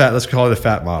 Let's call it a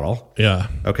fat model. Yeah.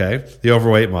 Okay. The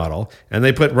overweight model. And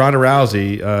they put Ronda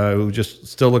Rousey, who just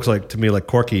still looks to me like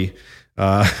Corky.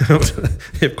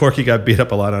 If Corky got beat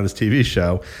up a lot on his TV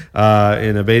show,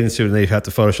 in a bathing suit, and they have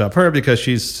to Photoshop her because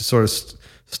she's sort of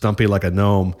stumpy like a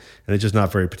gnome, and it's just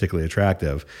not very particularly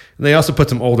attractive. And they also put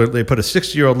they put a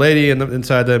 60-year-old lady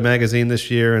inside the magazine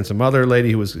this year, and some other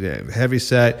lady who was heavy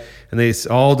set, and they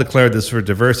all declared this for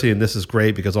diversity, and this is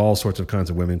great because all sorts of kinds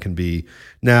of women can be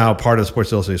now part of the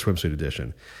Sports Illustrated Swimsuit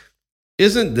edition.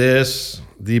 Isn't this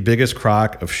the biggest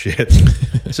crock of shit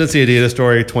since the Adidas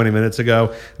story 20 minutes ago?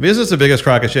 I mean, isn't this the biggest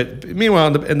crock of shit?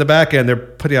 Meanwhile, in the back end, they're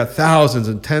putting out thousands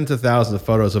and tens of thousands of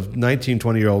photos of 19,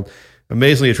 20-year-old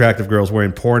amazingly attractive girls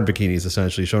wearing porn bikinis,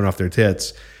 essentially showing off their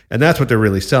tits. And that's what they're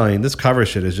really selling. This cover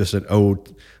shit is just an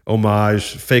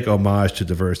fake homage to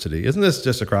diversity. Isn't this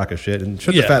just a crock of shit? And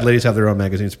should the fat ladies have their own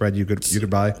magazine spread you could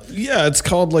buy? Yeah, it's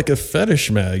called like a fetish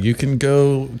mag. You can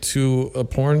go to a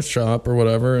porn shop or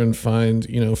whatever and find,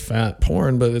 fat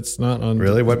porn, but it's not on.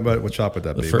 Really? What shop would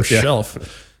that be? The first shelf.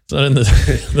 It's not in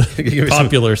the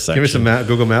popular section. Give me some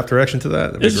Google Map direction to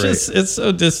that. That'd be great. It's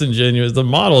so disingenuous. The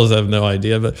models have no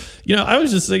idea, but I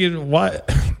was just thinking, why?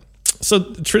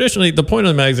 So traditionally, the point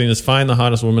of the magazine is find the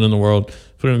hottest woman in the world,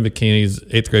 put them in bikinis,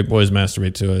 8th grade boys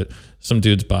masturbate to it, some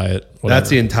dudes buy it. Whatever. That's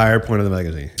the entire point of the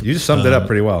magazine. You just summed it up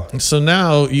pretty well. So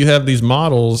now you have these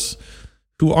models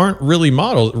who aren't really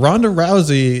models. Ronda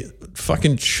Rousey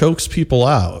fucking chokes people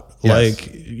out. Yes.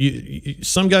 Like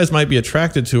some guys might be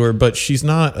attracted to her, but she's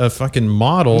not a fucking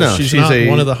model. No, she's not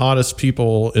one of the hottest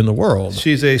people in the world.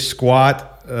 She's a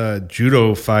squat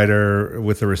judo fighter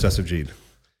with a recessive gene.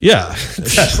 Yeah,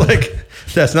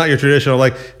 that's not your traditional.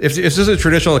 Like if this is a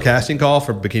traditional casting call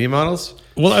for bikini models,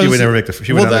 she would never make the.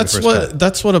 She would not make the first cut.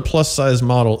 That's what a plus size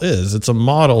model is. It's a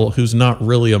model who's not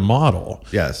really a model.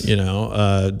 Yes, they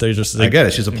I get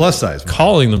it. She's a plus size model.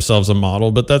 Calling themselves a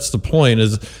model, but that's the point.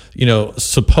 Is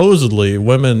supposedly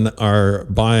women are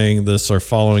buying this or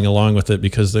following along with it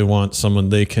because they want someone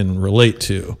they can relate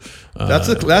to. That's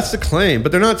the claim,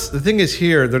 but they're not. The thing is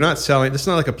here, they're not selling. It's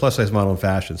not like a plus size model in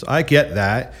fashion. So I get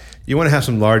that. You want to have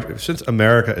some large, since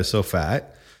America is so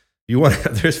fat,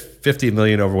 there's 50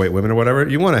 million overweight women or whatever.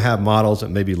 You want to have models that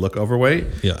maybe look overweight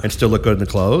and still look good in the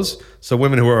clothes. So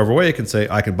women who are overweight can say,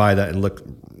 I can buy that and look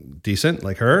decent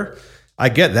like her. I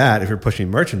get that if you're pushing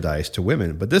merchandise to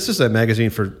women, but this is a magazine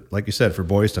for, like you said, for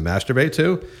boys to masturbate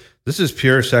to. This is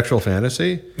pure sexual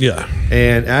fantasy. Yeah.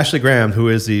 And Ashley Graham, who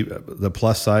is the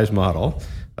plus size model,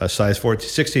 size 14,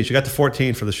 16. She got to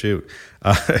 14 for the shoot.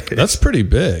 That's pretty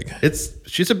big.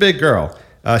 She's a big girl.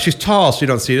 She's tall, so you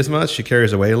don't see it as much. She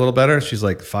carries her weight a little better. She's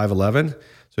like 5'11",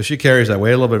 so she carries that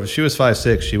weight a little bit. If she was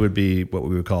 5'6", she would be what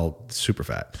we would call super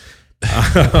fat.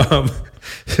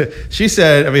 She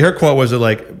said, her quote was that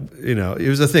it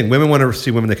was the thing. Women want to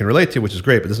see women they can relate to, which is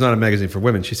great, but this is not a magazine for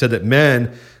women. She said that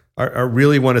men are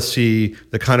really want to see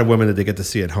the kind of women that they get to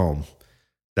see at home.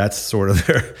 That's sort of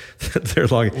their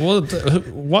long.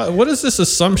 Well, what is this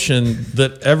assumption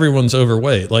that everyone's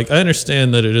overweight? Like, I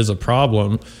understand that it is a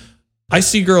problem. I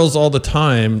see girls all the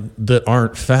time that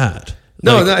aren't fat.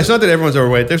 No, it's not that everyone's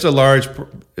overweight. There's a large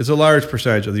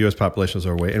percentage of the U.S. population is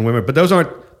overweight, and women, but those aren't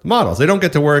models. They don't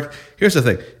get to work. Here's the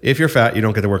thing: if you're fat, you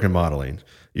don't get to work in modeling.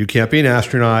 You can't be an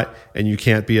astronaut, and you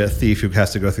can't be a thief who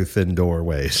has to go through thin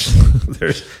doorways.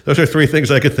 Those are three things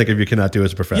I could think of you cannot do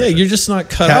as a profession. Yeah, you're just not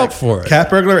cut out for it. Cat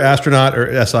burglar, astronaut,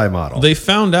 or SI model. They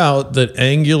found out that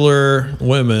angular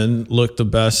women look the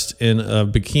best in a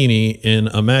bikini in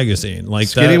a magazine. Like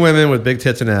skinny women with big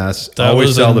tits and ass. That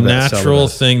was a natural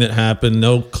thing that happened.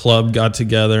 No club got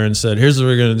together and said, "Here's what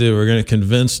we're going to do. We're going to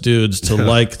convince dudes to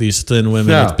like these thin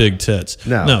women with big tits."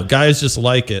 No, guys just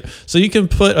like it. So you can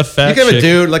put a fat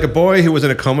chick. Like a boy who was in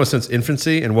a coma since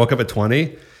infancy and woke up at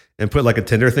 20 and put like a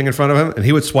Tinder thing in front of him, and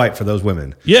he would swipe for those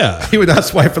women. Yeah. He would not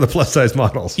swipe for the plus size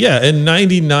models. Yeah, and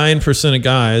 99% of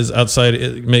guys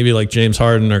outside maybe like James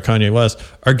Harden or Kanye West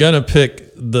are going to pick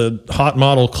the hot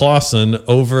model Clausen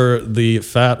over the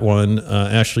fat one,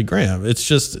 Ashley Graham.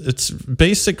 It's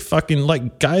basic fucking,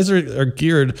 like, guys are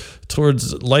geared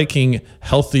towards liking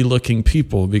healthy looking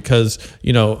people because,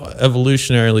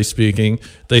 evolutionarily speaking,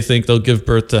 they think they'll give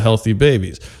birth to healthy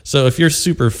babies. So if you're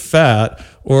super fat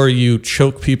or you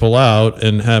choke people out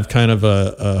and have kind of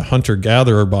a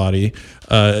hunter-gatherer body,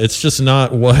 it's just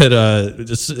not what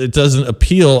it doesn't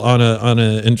appeal on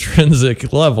an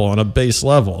intrinsic level, on a base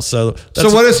level.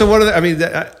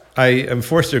 I am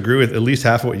forced to agree with at least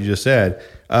half of what you just said.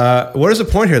 What is the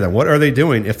point here then? What are they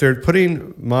doing if they're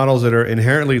putting models that are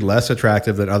inherently less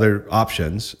attractive than other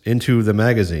options into the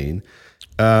magazine?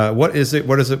 What is it?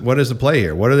 What is the play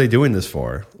here? What are they doing this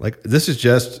for? Like, this is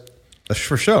just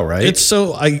for show, right? It's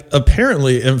so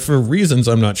apparently, and for reasons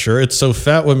I'm not sure, it's so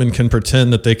fat women can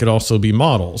pretend that they could also be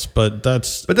models. But that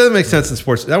doesn't make sense in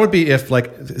sports. That would be if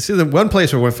the one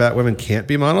place where fat women can't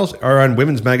be models are on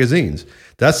women's magazines.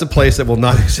 That's the place that will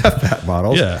not accept fat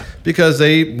models. Yeah. Because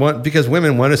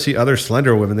women want to see other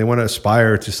slender women. They want to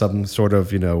aspire to some sort of,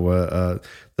 the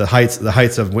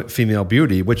heights of female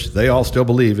beauty, which they all still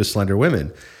believe is slender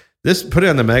women. This put it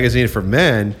on the magazine for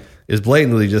men is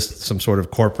blatantly just some sort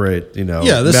of corporate, this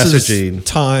messaging.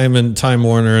 Is Time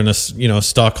Warner and a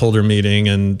stockholder meeting,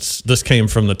 and this came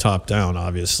from the top down,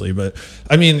 obviously. But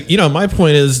I mean, my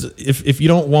point is, if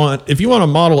you want a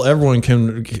model everyone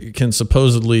can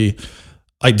supposedly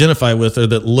identify with, or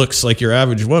that looks like your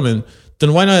average woman,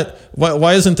 then why not?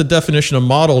 Why isn't the definition of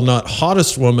model not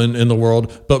hottest woman in the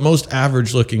world, but most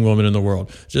average looking woman in the world?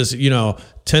 Just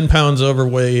 10 pounds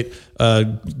overweight,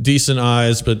 decent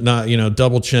eyes, but not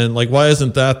double chin. Like, why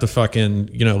isn't that the fucking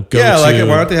go-to? Yeah, why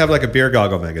don't they have like a beer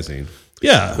goggle magazine?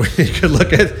 Yeah, you could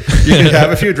have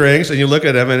a few drinks and you look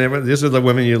at them, and these are the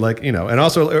women you like, and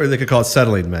also, or they could call it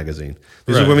settling magazine.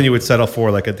 These are women you would settle for,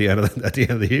 like at the end of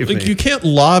the evening. Like, you can't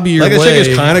lobby your way. Like, a chick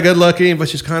is kind of good looking, but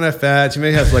she's kind of fat. She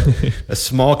may have like a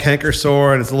small canker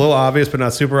sore, and it's a little obvious, but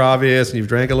not super obvious. And you've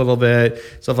drank a little bit,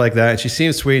 stuff like that. And she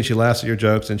seems sweet, and she laughs at your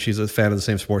jokes, and she's a fan of the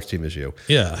same sports team as you.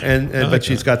 Yeah, but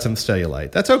she's got some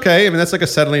cellulite. That's okay. I mean, that's like a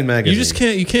settling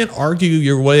magazine. You can't argue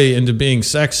your way into being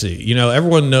sexy.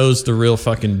 Everyone knows the real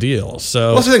fucking deal.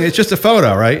 So that's the thing. It's just a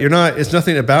photo, right? It's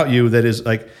nothing about you that is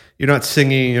like, you're not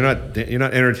singing, you're not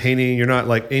entertaining, you're not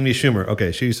like Amy Schumer.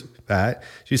 Okay, she's fat,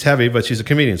 she's heavy, but she's a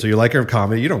comedian, so you like her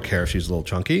comedy. You don't care if she's a little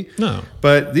chunky. No.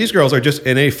 But these girls are just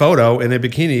in a photo in a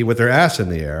bikini with their ass in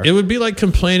the air. It would be like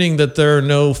complaining that there are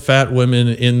no fat women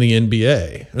in the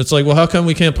NBA. It's like, well, how come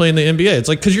we can't play in the NBA? It's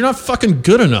like, because you're not fucking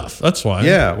good enough. That's why.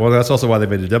 Yeah, well, that's also why they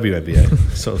made the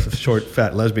WNBA. So short,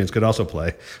 fat lesbians could also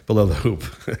play below the hoop.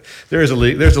 There's a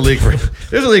league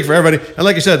for everybody. And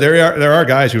like you said, there are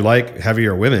guys who like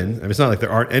heavier women. I mean, it's not like there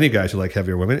aren't any guys who like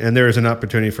heavier women, and there is an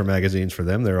opportunity for magazines for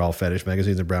them. They're all fetish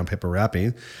magazines and brown paper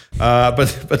wrapping, but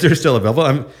they're still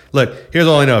available. Look, here's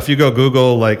all I know: if you go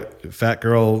Google like fat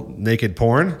girl naked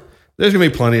porn, there's gonna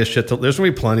be plenty of shit. There's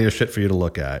gonna be plenty of shit for you to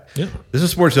look at. Yeah. This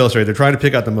is Sports Illustrated. They're trying to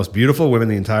pick out the most beautiful women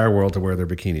in the entire world to wear their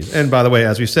bikinis. And by the way,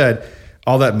 as we said,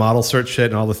 all that model search shit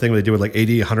and all the thing they do with like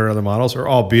 80, 100 other models are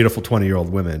all beautiful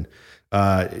 20-year-old women.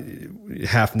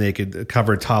 Half naked,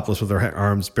 covered topless with their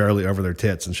arms barely over their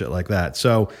tits and shit like that.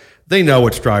 So they know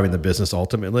what's driving the business.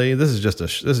 Ultimately, this is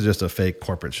just a fake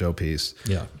corporate showpiece.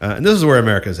 Yeah, and this is where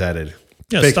America's headed.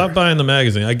 Yeah, stop buying the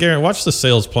magazine. I guarantee. Watch the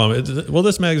sales plummet. Will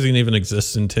this magazine even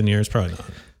exist in 10 years? Probably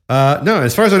not. No,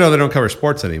 as far as I know, they don't cover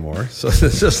sports anymore. So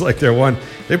it's just like they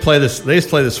play the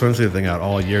swimsuit thing out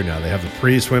all year now. They have the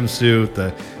pre-swimsuit,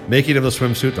 the making of the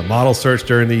swimsuit, the model search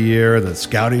during the year, the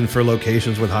scouting for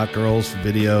locations with hot girls,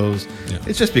 videos. Yeah.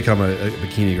 It's just become a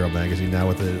bikini girl magazine now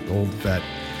with the old fat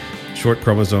short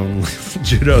chromosome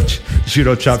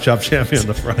judo chop champion on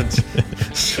the front.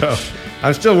 So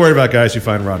I'm still worried about guys who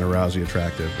find Ronda Rousey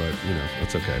attractive, but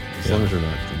that's okay as long as they're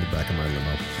not in the back of my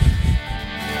limo.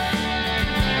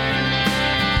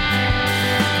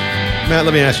 Matt,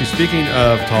 let me ask you, speaking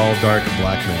of tall, dark,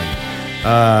 black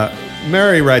men,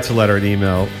 Mary writes a letter, an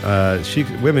email.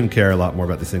 Women care a lot more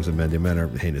about these things than men do. Men are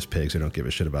heinous pigs. They don't give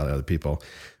a shit about other people.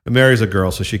 But Mary's a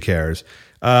girl, so she cares.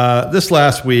 This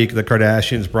last week, the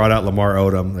Kardashians brought out Lamar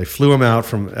Odom. They flew him out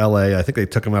from L.A. I think they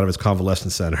took him out of his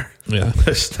convalescent center. Yeah.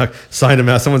 Signed him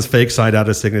out. Someone's fake signed out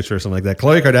his signature or something like that.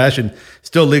 Khloe Kardashian,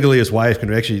 still legally his wife,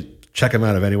 can actually check him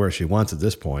out of anywhere she wants at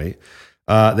this point.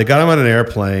 They got him on an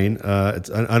airplane. It's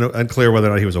unclear whether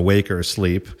or not he was awake or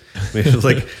asleep. I mean, it was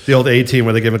like the old A-Team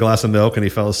where they gave him a glass of milk and he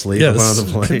fell asleep on the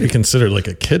plane. Could be considered like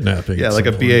a kidnapping. Yeah, like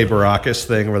a B.A. Baracus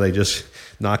thing where they just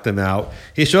knocked him out.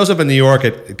 He shows up in New York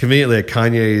conveniently at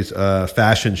Kanye's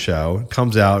fashion show.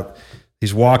 Comes out.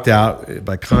 He's walked out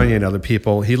by Kanye and other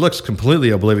people. He looks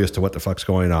completely oblivious to what the fuck's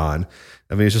going on.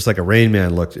 I mean, it's just like a Rain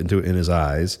Man looked in his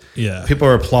eyes. Yeah, people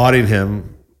are applauding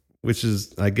him, which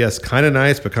is, I guess, kind of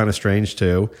nice, but kind of strange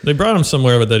too. They brought him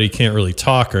somewhere that he can't really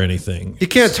talk or anything. He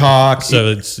can't talk.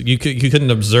 So you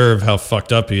couldn't observe how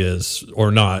fucked up he is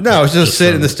or not. No, it's just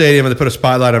sit in the stadium and they put a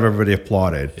spotlight on everybody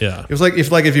applauded. Yeah. It was like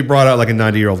if you brought out like a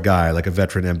 90-year-old guy, like a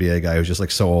veteran NBA guy who's just like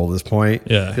so old at this point.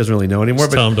 Yeah. He doesn't really know anymore.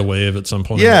 Just tell him to wave at some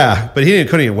point. Yeah, but he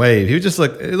couldn't even wave. He was just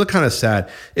like, it looked kind of sad.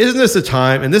 Isn't this the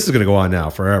time, and this is going to go on now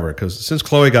forever, because since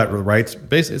Khloe got rights,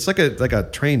 basically it's like a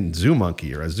trained zoo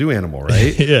monkey or a zoo animal,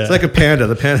 right? Yeah. It's like a panda.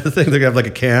 The panda thing, they have like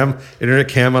a internet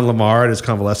cam on Lamar at his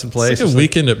convalescent place. It's like a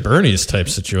Weekend at Bernie's type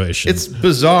situation. It's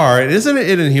bizarre. Isn't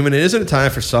it inhuman? Isn't it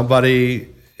time for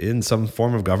somebody in some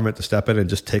form of government to step in and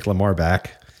just take Lamar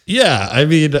back? Yeah, I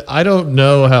mean, I don't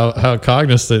know how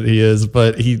cognizant he is,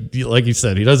 but he, like you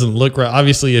said, he doesn't look right.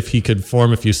 Obviously, if he could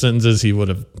form a few sentences, he would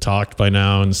have talked by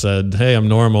now and said, "Hey, I'm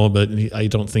normal," but I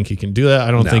don't think he can do that.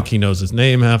 I don't think he knows his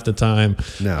name half the time.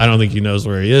 No. I don't think he knows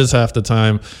where he is half the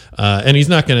time. And he's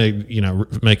not going to,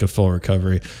 make a full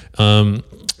recovery.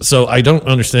 So I don't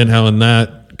understand how in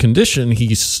that condition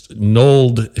he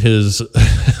nulled his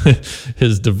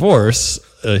his divorce.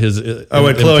 And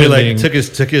Chloe like took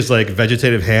his like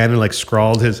vegetative hand and like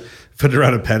put it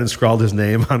around a pen and scrawled his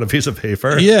name on a piece of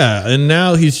paper. Yeah, and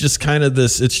now he's just kind of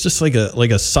this. It's just like a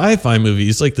sci-fi movie.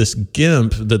 He's like this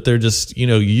gimp that they're just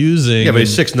using. Yeah, but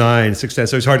he's 6'9",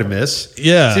 so he's hard to miss.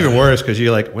 Yeah, it's even worse because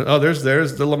you're like, oh, there's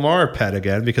the Lamar pet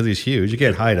again because he's huge. You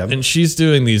can't hide him. And she's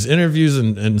doing these interviews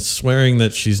and swearing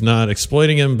that she's not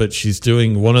exploiting him, but she's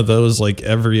doing one of those like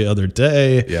every other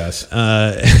day. Yes,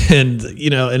 and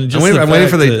just I'm waiting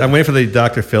for the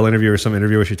Dr. Phil interview or some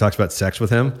interview where she talks about sex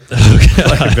with him,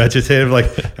 like vegetative,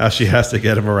 like how she has to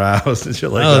get him aroused and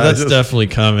shit like that. Oh, that's definitely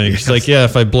coming. She's like, yeah,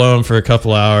 if I blow him for a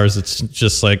couple hours, it's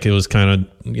just like it was kind of,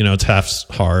 it's half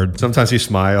hard. Sometimes he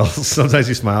smiles. Sometimes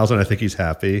he smiles, and I think he's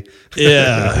happy.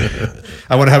 Yeah.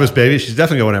 I want to have his baby. She's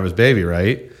definitely going to have his baby,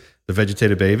 right? The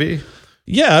vegetative baby.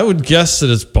 Yeah, I would guess that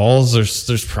his balls.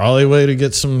 There's probably a way to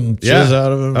get some jizz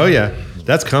out of him. Oh yeah,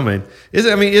 that's coming. Is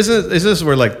this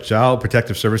where like child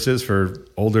protective services for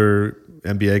older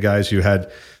NBA guys who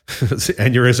had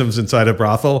aneurysms inside a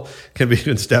brothel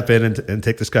can step in and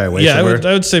take this guy away? Yeah, somewhere?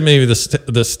 I would say maybe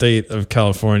the state of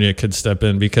California could step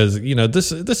in because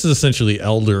this is essentially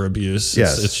elder abuse.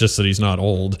 Yes. It's just that he's not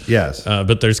old. Yes,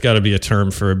 but there's got to be a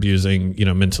term for abusing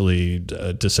mentally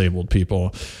disabled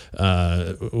people,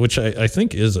 which I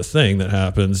think is a thing that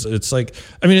happens. It's like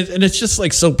and it's just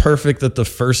like so perfect that the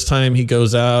first time he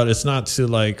goes out, it's not to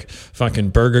like fucking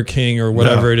Burger King or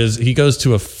whatever it is. He goes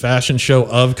to a fashion show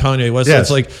of Kanye West. Yes. So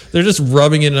it's like they're just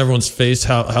rubbing it in everyone's face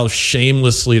how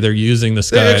shamelessly they're using this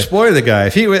guy. They exploited the guy.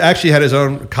 If he actually had his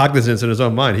own cognizance in his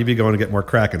own mind, he'd be going to get more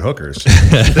crack and hookers.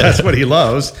 That's what he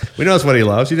loves. We know that's what he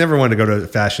loves. He never wanted to go to a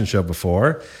fashion show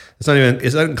before. It's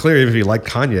not clear even if he liked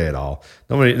Kanye at all.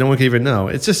 No one can even know.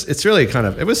 It's really kind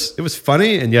of, it was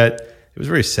funny, and yet it was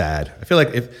very sad. I feel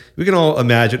like if we can all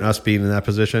imagine us being in that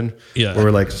position, where we're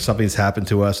like something's happened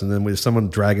to us, and then with someone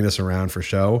dragging us around for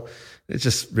show. It's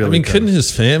just really. Couldn't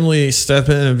his family step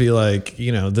in and be like,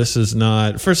 this is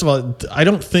not. First of all, I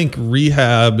don't think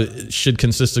rehab should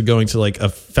consist of going to like a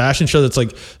fashion show that's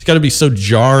like it's got to be so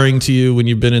jarring to you when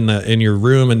you've been in your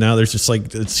room, and now there's just like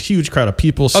this huge crowd of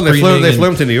people screaming. They flew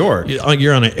him to New York.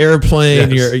 You're on an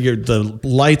airplane. Yes. The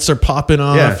lights are popping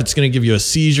off. Yeah. It's going to give you a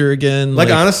seizure again. Like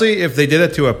honestly, if they did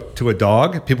it to a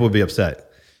dog, people would be upset.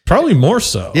 Probably more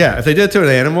so. Yeah, if they did it to an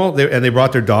animal and they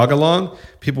brought their dog along,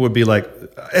 people would be like,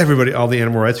 all the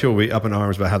animal rights people would be up in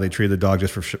arms about how they treated the dog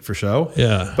just for show.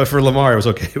 Yeah. But for Lamar, it was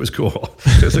okay. It was cool.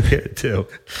 It was okay too.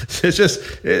 It's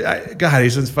just, God,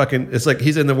 he's in it's like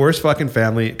he's in the worst fucking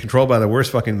family, controlled by the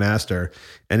worst fucking master,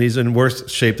 and he's in worse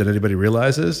shape than anybody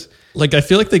realizes. Like, I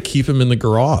feel like they keep him in the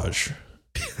garage.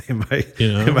 They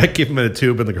might keep him in a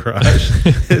tube in the garage.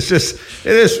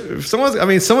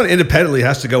 Someone independently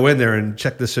has to go in there and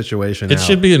check this situation out. It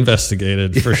should be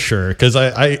investigated for sure. Because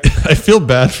I feel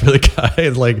bad for the guy,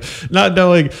 like not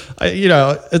knowing,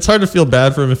 it's hard to feel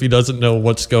bad for him if he doesn't know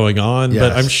what's going on,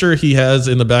 but I'm sure he has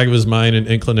in the back of his mind an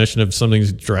inclination of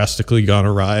something's drastically gone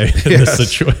awry in this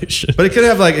situation. But it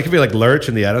could be like Lurch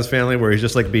in the Addams Family, where he's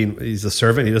just like he's a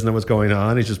servant. He doesn't know what's going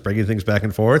on. He's just bringing things back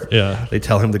and forth. Yeah. They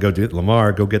tell him to go do it.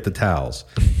 Lamar, go get the towels.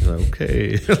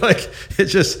 Okay. Like,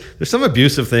 it's just, there's some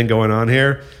abusive thing going on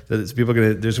here that there's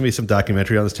going to be some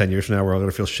documentary on this 10 years from now where we're all going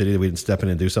to feel shitty that we didn't step in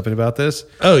and do something about this.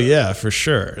 Oh yeah, for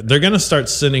sure. They're going to start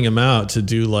sending him out to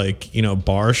do like,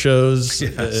 bar shows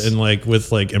and like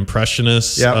with like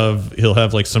impressionists he'll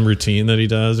have like some routine that he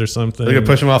does or something. They're going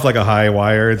to push him off like a high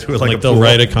wire into like they'll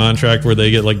write a contract where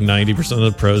they get like 90%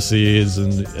 of the proceeds.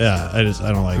 And I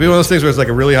don't like it. It'll be one of those things where it's like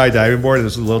a really high diving board and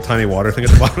there's a little tiny water thing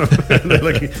at the bottom.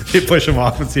 They push him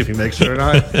off and see if he makes it or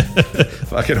not.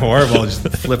 Fucking horrible. Just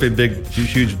flipping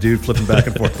huge dude flipping back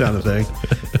and forth down the thing.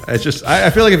 It's just, I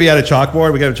feel like if he had a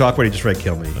chalkboard, we got a chalkboard, he'd just straight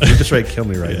kill me. He'd just straight kill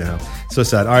me right now. So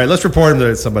sad. All right, let's report him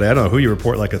to somebody. I don't know who you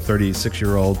report, like a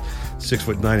 36-year-old,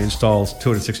 6'9" tall,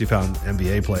 260-pound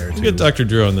NBA player. Get Dr.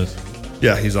 Drew on this.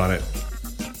 Yeah, he's on it.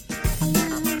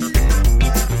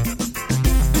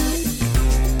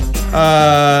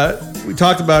 We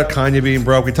talked about Kanye being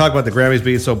broke. We talked about the Grammys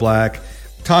being so black.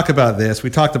 Talk about this. We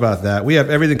talked about that. We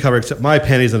have everything covered except my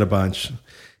pennies in a bunch.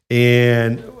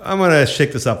 And I'm going to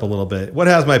shake this up a little bit. What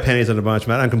has my pennies in a bunch,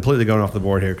 Matt? I'm completely going off the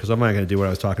board here because I'm not going to do what I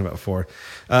was talking about before.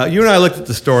 You and I looked at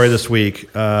the story this week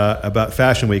about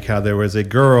Fashion Week, how there was a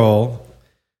girl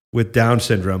with Down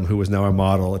syndrome who was now a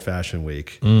model at Fashion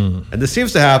Week. And this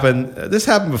seems to happen. This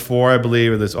happened before, I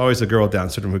believe. There's always a girl with Down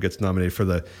syndrome who gets nominated for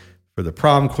the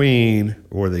prom queen,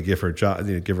 or they give her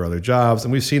give her other jobs.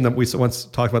 And we've seen them. We once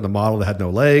talked about the model that had no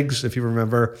legs, if you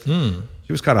remember.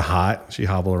 She was kind of hot. She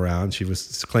hobbled around. She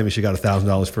was claiming she got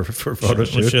 $1,000 for a photo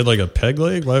shoot. She had like a peg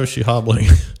leg? Why was she hobbling?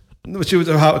 She was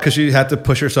because she had to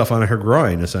push herself on her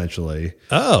groin, essentially.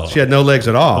 Oh, she had no legs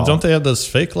at all. Don't they have those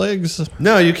fake legs?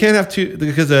 No, you can't have two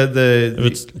because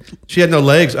she had no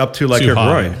legs up to like her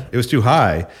groin. It was too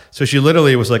high, so she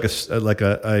literally was like a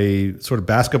sort of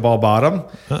basketball bottom,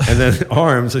 and then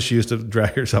arms that she used to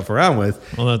drag herself around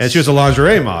with. And she was a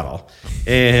lingerie model.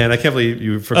 And I can't believe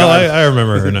you forgot. Oh, I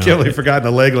remember her now. I can't believe you forgot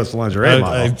the legless lingerie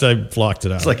model. I blocked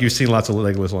it out. It's like you've seen lots of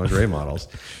legless lingerie models.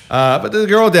 But the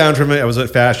girl Down from it, I was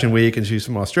at Fashion Week, and she's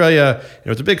from Australia. And it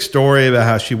was a big story about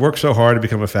how she worked so hard to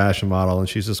become a fashion model, and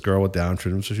she's this girl with Down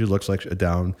syndrome, so she looks like a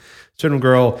Down syndrome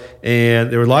girl. And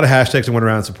there were a lot of hashtags that went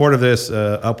around in support of this.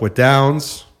 Up with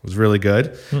Downs was really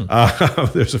good.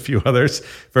 There's a few others,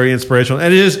 very inspirational.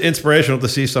 And it is inspirational to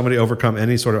see somebody overcome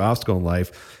any sort of obstacle in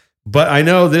life. But I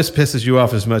know this pisses you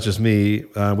off as much as me.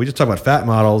 We just talk about fat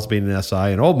models being an SI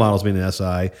and old models being an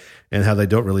SI and how they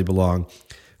don't really belong.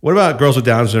 What about girls with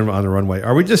Down syndrome on the runway?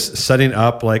 Are we just setting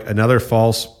up like another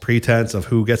false pretense of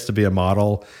who gets to be a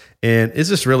model? And is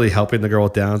this really helping the girl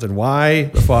with Downs? And why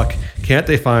the fuck can't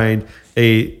they find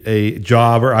a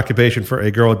job or occupation for a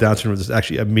girl with Down syndrome that's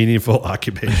actually a meaningful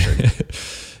occupation?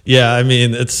 Yeah, I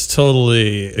mean, it's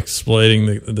totally exploiting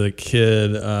the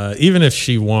kid, even if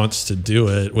she wants to do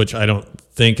it, which I don't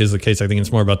think is the case. I think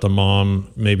it's more about the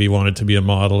mom maybe wanted to be a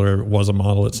model or was a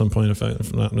model at some point, if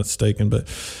I'm not mistaken. But,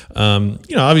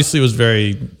 obviously was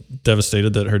very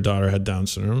devastated that her daughter had Down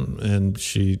syndrome, and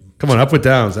she... Come on, Up with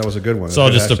Downs. That was a good one. It's all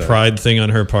just a pride thing on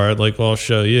her part. Like, well, I'll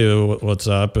show you what's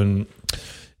up. And...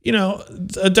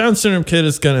 a Down syndrome kid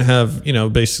is going to have,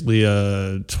 basically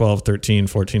a 12, 13,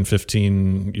 14,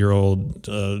 15-year-old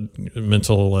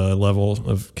mental level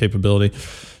of capability.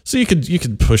 So you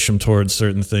could push them towards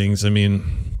certain things. I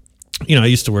mean, I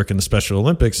used to work in the Special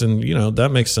Olympics, and, that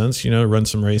makes sense, run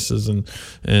some races and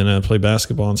play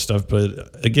basketball and stuff.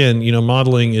 But again,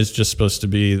 modeling is just supposed to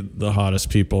be the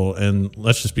hottest people. And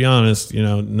let's just be honest,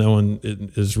 no one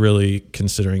is really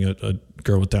considering a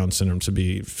girl with Down syndrome to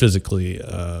be physically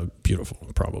beautiful,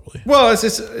 probably. Well,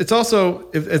 it's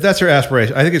also, if that's her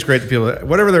aspiration, I think it's great that people,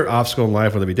 whatever their obstacle in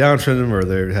life, whether it be Down syndrome or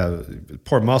they have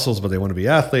poor muscles, but they want to be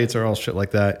athletes or all shit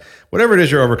like that, whatever it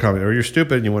is you're overcoming, or you're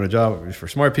stupid and you want a job for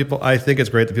smart people, I think it's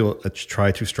great that people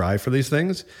try to strive for these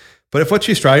things. But if what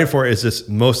she's striving for is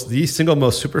the single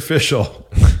most superficial,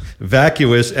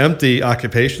 vacuous, empty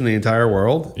occupation in the entire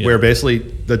world, where basically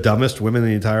the dumbest women in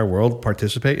the entire world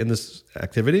participate in this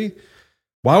activity,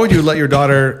 why would you let your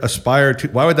daughter aspire to,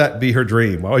 why would that be her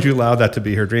dream? Why would you allow that to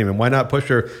be her dream? And why not push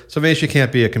her? So maybe she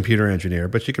can't be a computer engineer,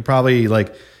 but she could probably I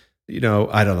don't know,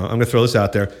 I'm going to throw this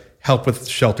out there, help with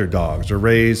shelter dogs or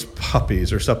raise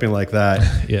puppies or something like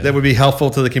that. That would be helpful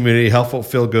to the community, helpful,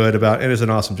 feel good about, and it's an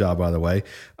awesome job, by the way.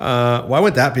 Why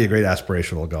would that be a great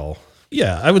aspirational goal?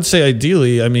 Yeah, I would say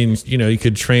ideally, I mean, you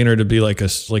could train her to be like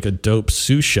a dope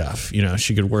sous chef.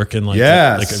 She could work in like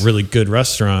a really good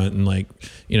restaurant and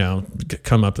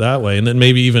come up that way, and then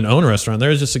maybe even own a restaurant. There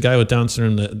was just a guy with Down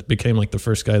syndrome that became like the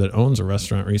first guy that owns a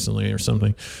restaurant recently or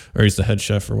something, or he's the head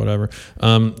chef or whatever.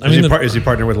 Is he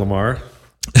partnered with Lamar?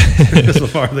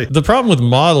 The problem with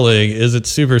modeling is it's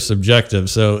super subjective,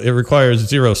 so it requires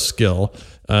zero skill.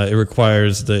 It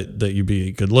requires that you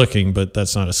be good looking, but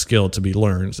that's not a skill to be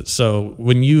learned. So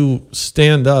when you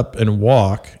stand up and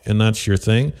walk, and that's your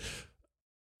thing,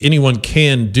 anyone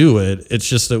can do it. It's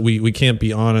just that we can't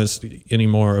be honest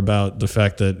anymore about the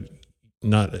fact that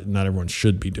not everyone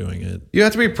should be doing it. You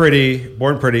have to be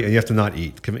born pretty, and you have to not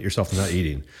eat. Commit yourself to not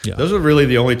eating. Yeah. Those are really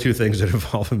the only two things that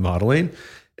involve in modeling.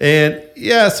 And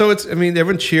so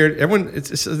everyone cheered.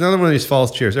 It's another one of these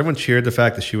false cheers. Everyone cheered the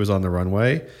fact that she was on the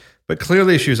runway. But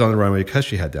clearly she was on the runway because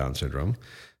she had Down syndrome.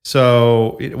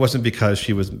 So it wasn't because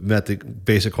she met the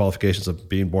basic qualifications of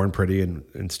being born pretty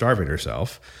and starving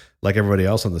herself like everybody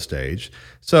else on the stage.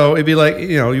 So it'd be like,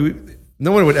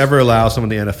 no one would ever allow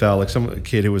someone in the NFL, like some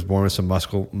kid who was born with some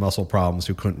muscle problems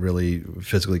who couldn't really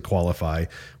physically qualify,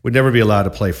 would never be allowed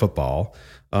to play football.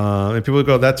 And people would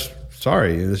go, that's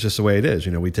sorry, it's just the way it is.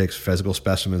 We take physical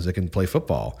specimens that can play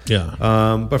football. Yeah.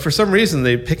 But for some reason,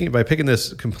 by picking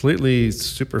this completely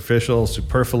superficial,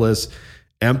 superfluous,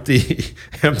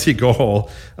 empty goal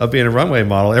of being a runway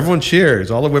model. Everyone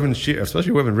cheers. All the women cheer,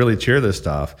 especially women really cheer this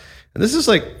stuff. And this is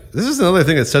another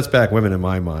thing that sets back women in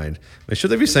my mind. Like, should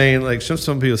they be saying, like, should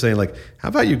some people saying, like, how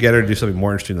about you get her to do something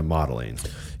more interesting than modeling?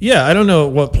 Yeah, I don't know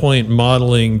at what point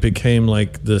modeling became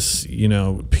like this,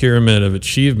 pyramid of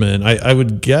achievement. I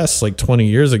would guess like 20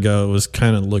 years ago it was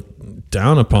kind of looked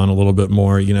down upon a little bit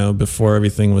more, before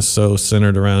everything was so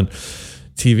centered around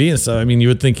TV and stuff. I mean, you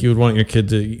would think you would want your kid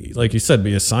to, like you said,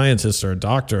 be a scientist or a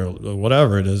doctor or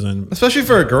whatever it is. And especially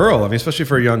for a girl. I mean, especially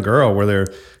for a young girl where they're,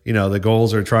 the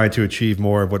goals are trying to achieve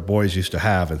more of what boys used to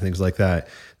have and things like that.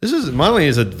 Modeling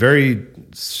is a very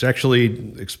sexually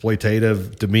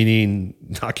exploitative, demeaning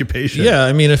occupation. Yeah,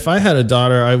 I mean, if I had a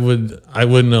daughter, I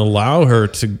wouldn't allow her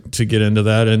to get into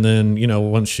that. And then,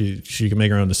 once she can make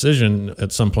her own decision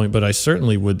at some point, but I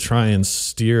certainly would try and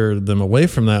steer them away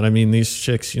from that. I mean, these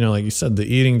chicks, like you said,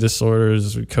 the eating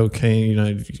disorders,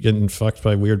 cocaine, getting fucked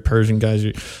by weird Persian guys.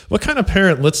 What kind of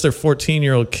parent lets their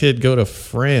 14-year-old kid go to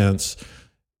France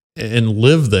and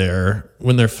live there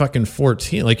when they're fucking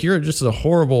 14? Like, you're just a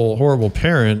horrible, horrible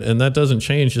parent, and that doesn't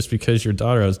change just because your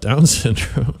daughter has Down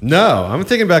syndrome. No, I'm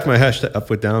thinking back my hashtag, Up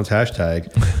With Downs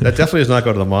hashtag. That definitely does not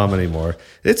go to the mom anymore.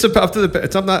 It's not up to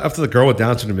the girl with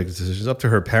Down syndrome to make decisions. It's up to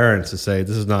her parents to say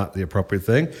this is not the appropriate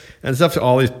thing, and it's up to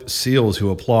all these SEALs who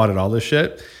applauded all this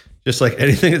shit. Just like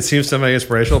anything that seems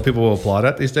semi-inspirational, people will applaud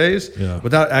it these days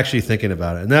without actually thinking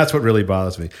about it. And that's what really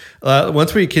bothers me.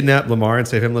 Once we kidnap Lamar and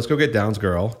save him, let's go get Down's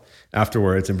girl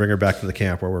afterwards and bring her back to the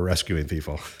camp where we're rescuing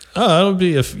people. Oh,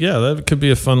 that could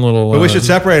be a fun little... But we should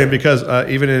separate him because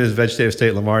even in his vegetative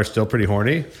state, Lamar is still pretty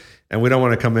horny. And we don't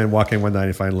want to come in, walk in one night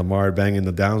and find Lamar banging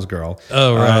the Downs girl.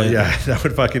 Oh, right. Yeah, that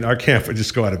would our camp would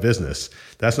just go out of business.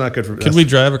 That's not good for... Could we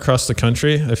drive across the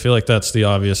country? I feel like that's the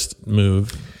obvious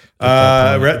move.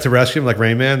 To rescue him, like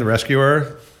Rain Man, the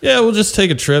rescuer. Yeah, we'll just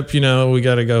take a trip. We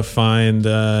got to go find,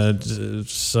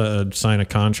 sign a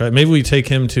contract. Maybe we take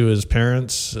him to his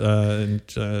parents. He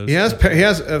has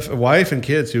a wife and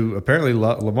kids who apparently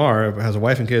Lamar has a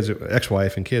wife and kids,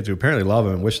 ex-wife and kids who apparently love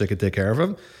him and wish they could take care of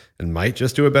him and might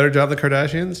just do a better job than the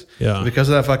Kardashians. Yeah, because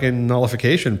of that fucking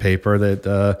nullification paper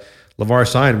that Lamar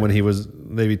signed when he was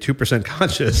maybe 2%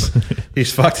 conscious.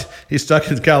 He's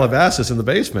stuck in Calabasas in the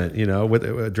basement,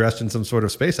 dressed in some sort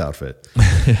of space outfit.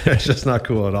 It's just not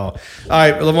cool at all. All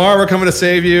right, Lamar, we're coming to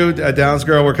save you. Downs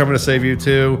girl, we're coming to save you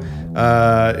too.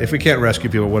 If we can't rescue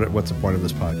people, what's the point of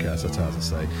this podcast? That's how to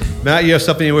say. Matt, you have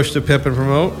something you wish to pimp and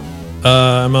promote?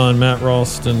 I'm on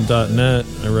mattralston.net.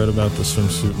 I wrote about the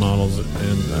swimsuit models.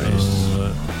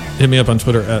 And hit me up on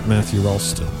Twitter at Matthew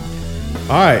Ralston.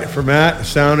 All right, for Matt,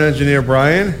 sound engineer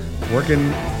Brian, working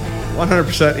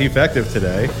 100% effective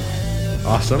today.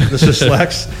 Awesome. This is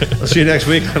Lex. I'll see you next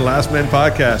week on Last Men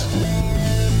Podcast.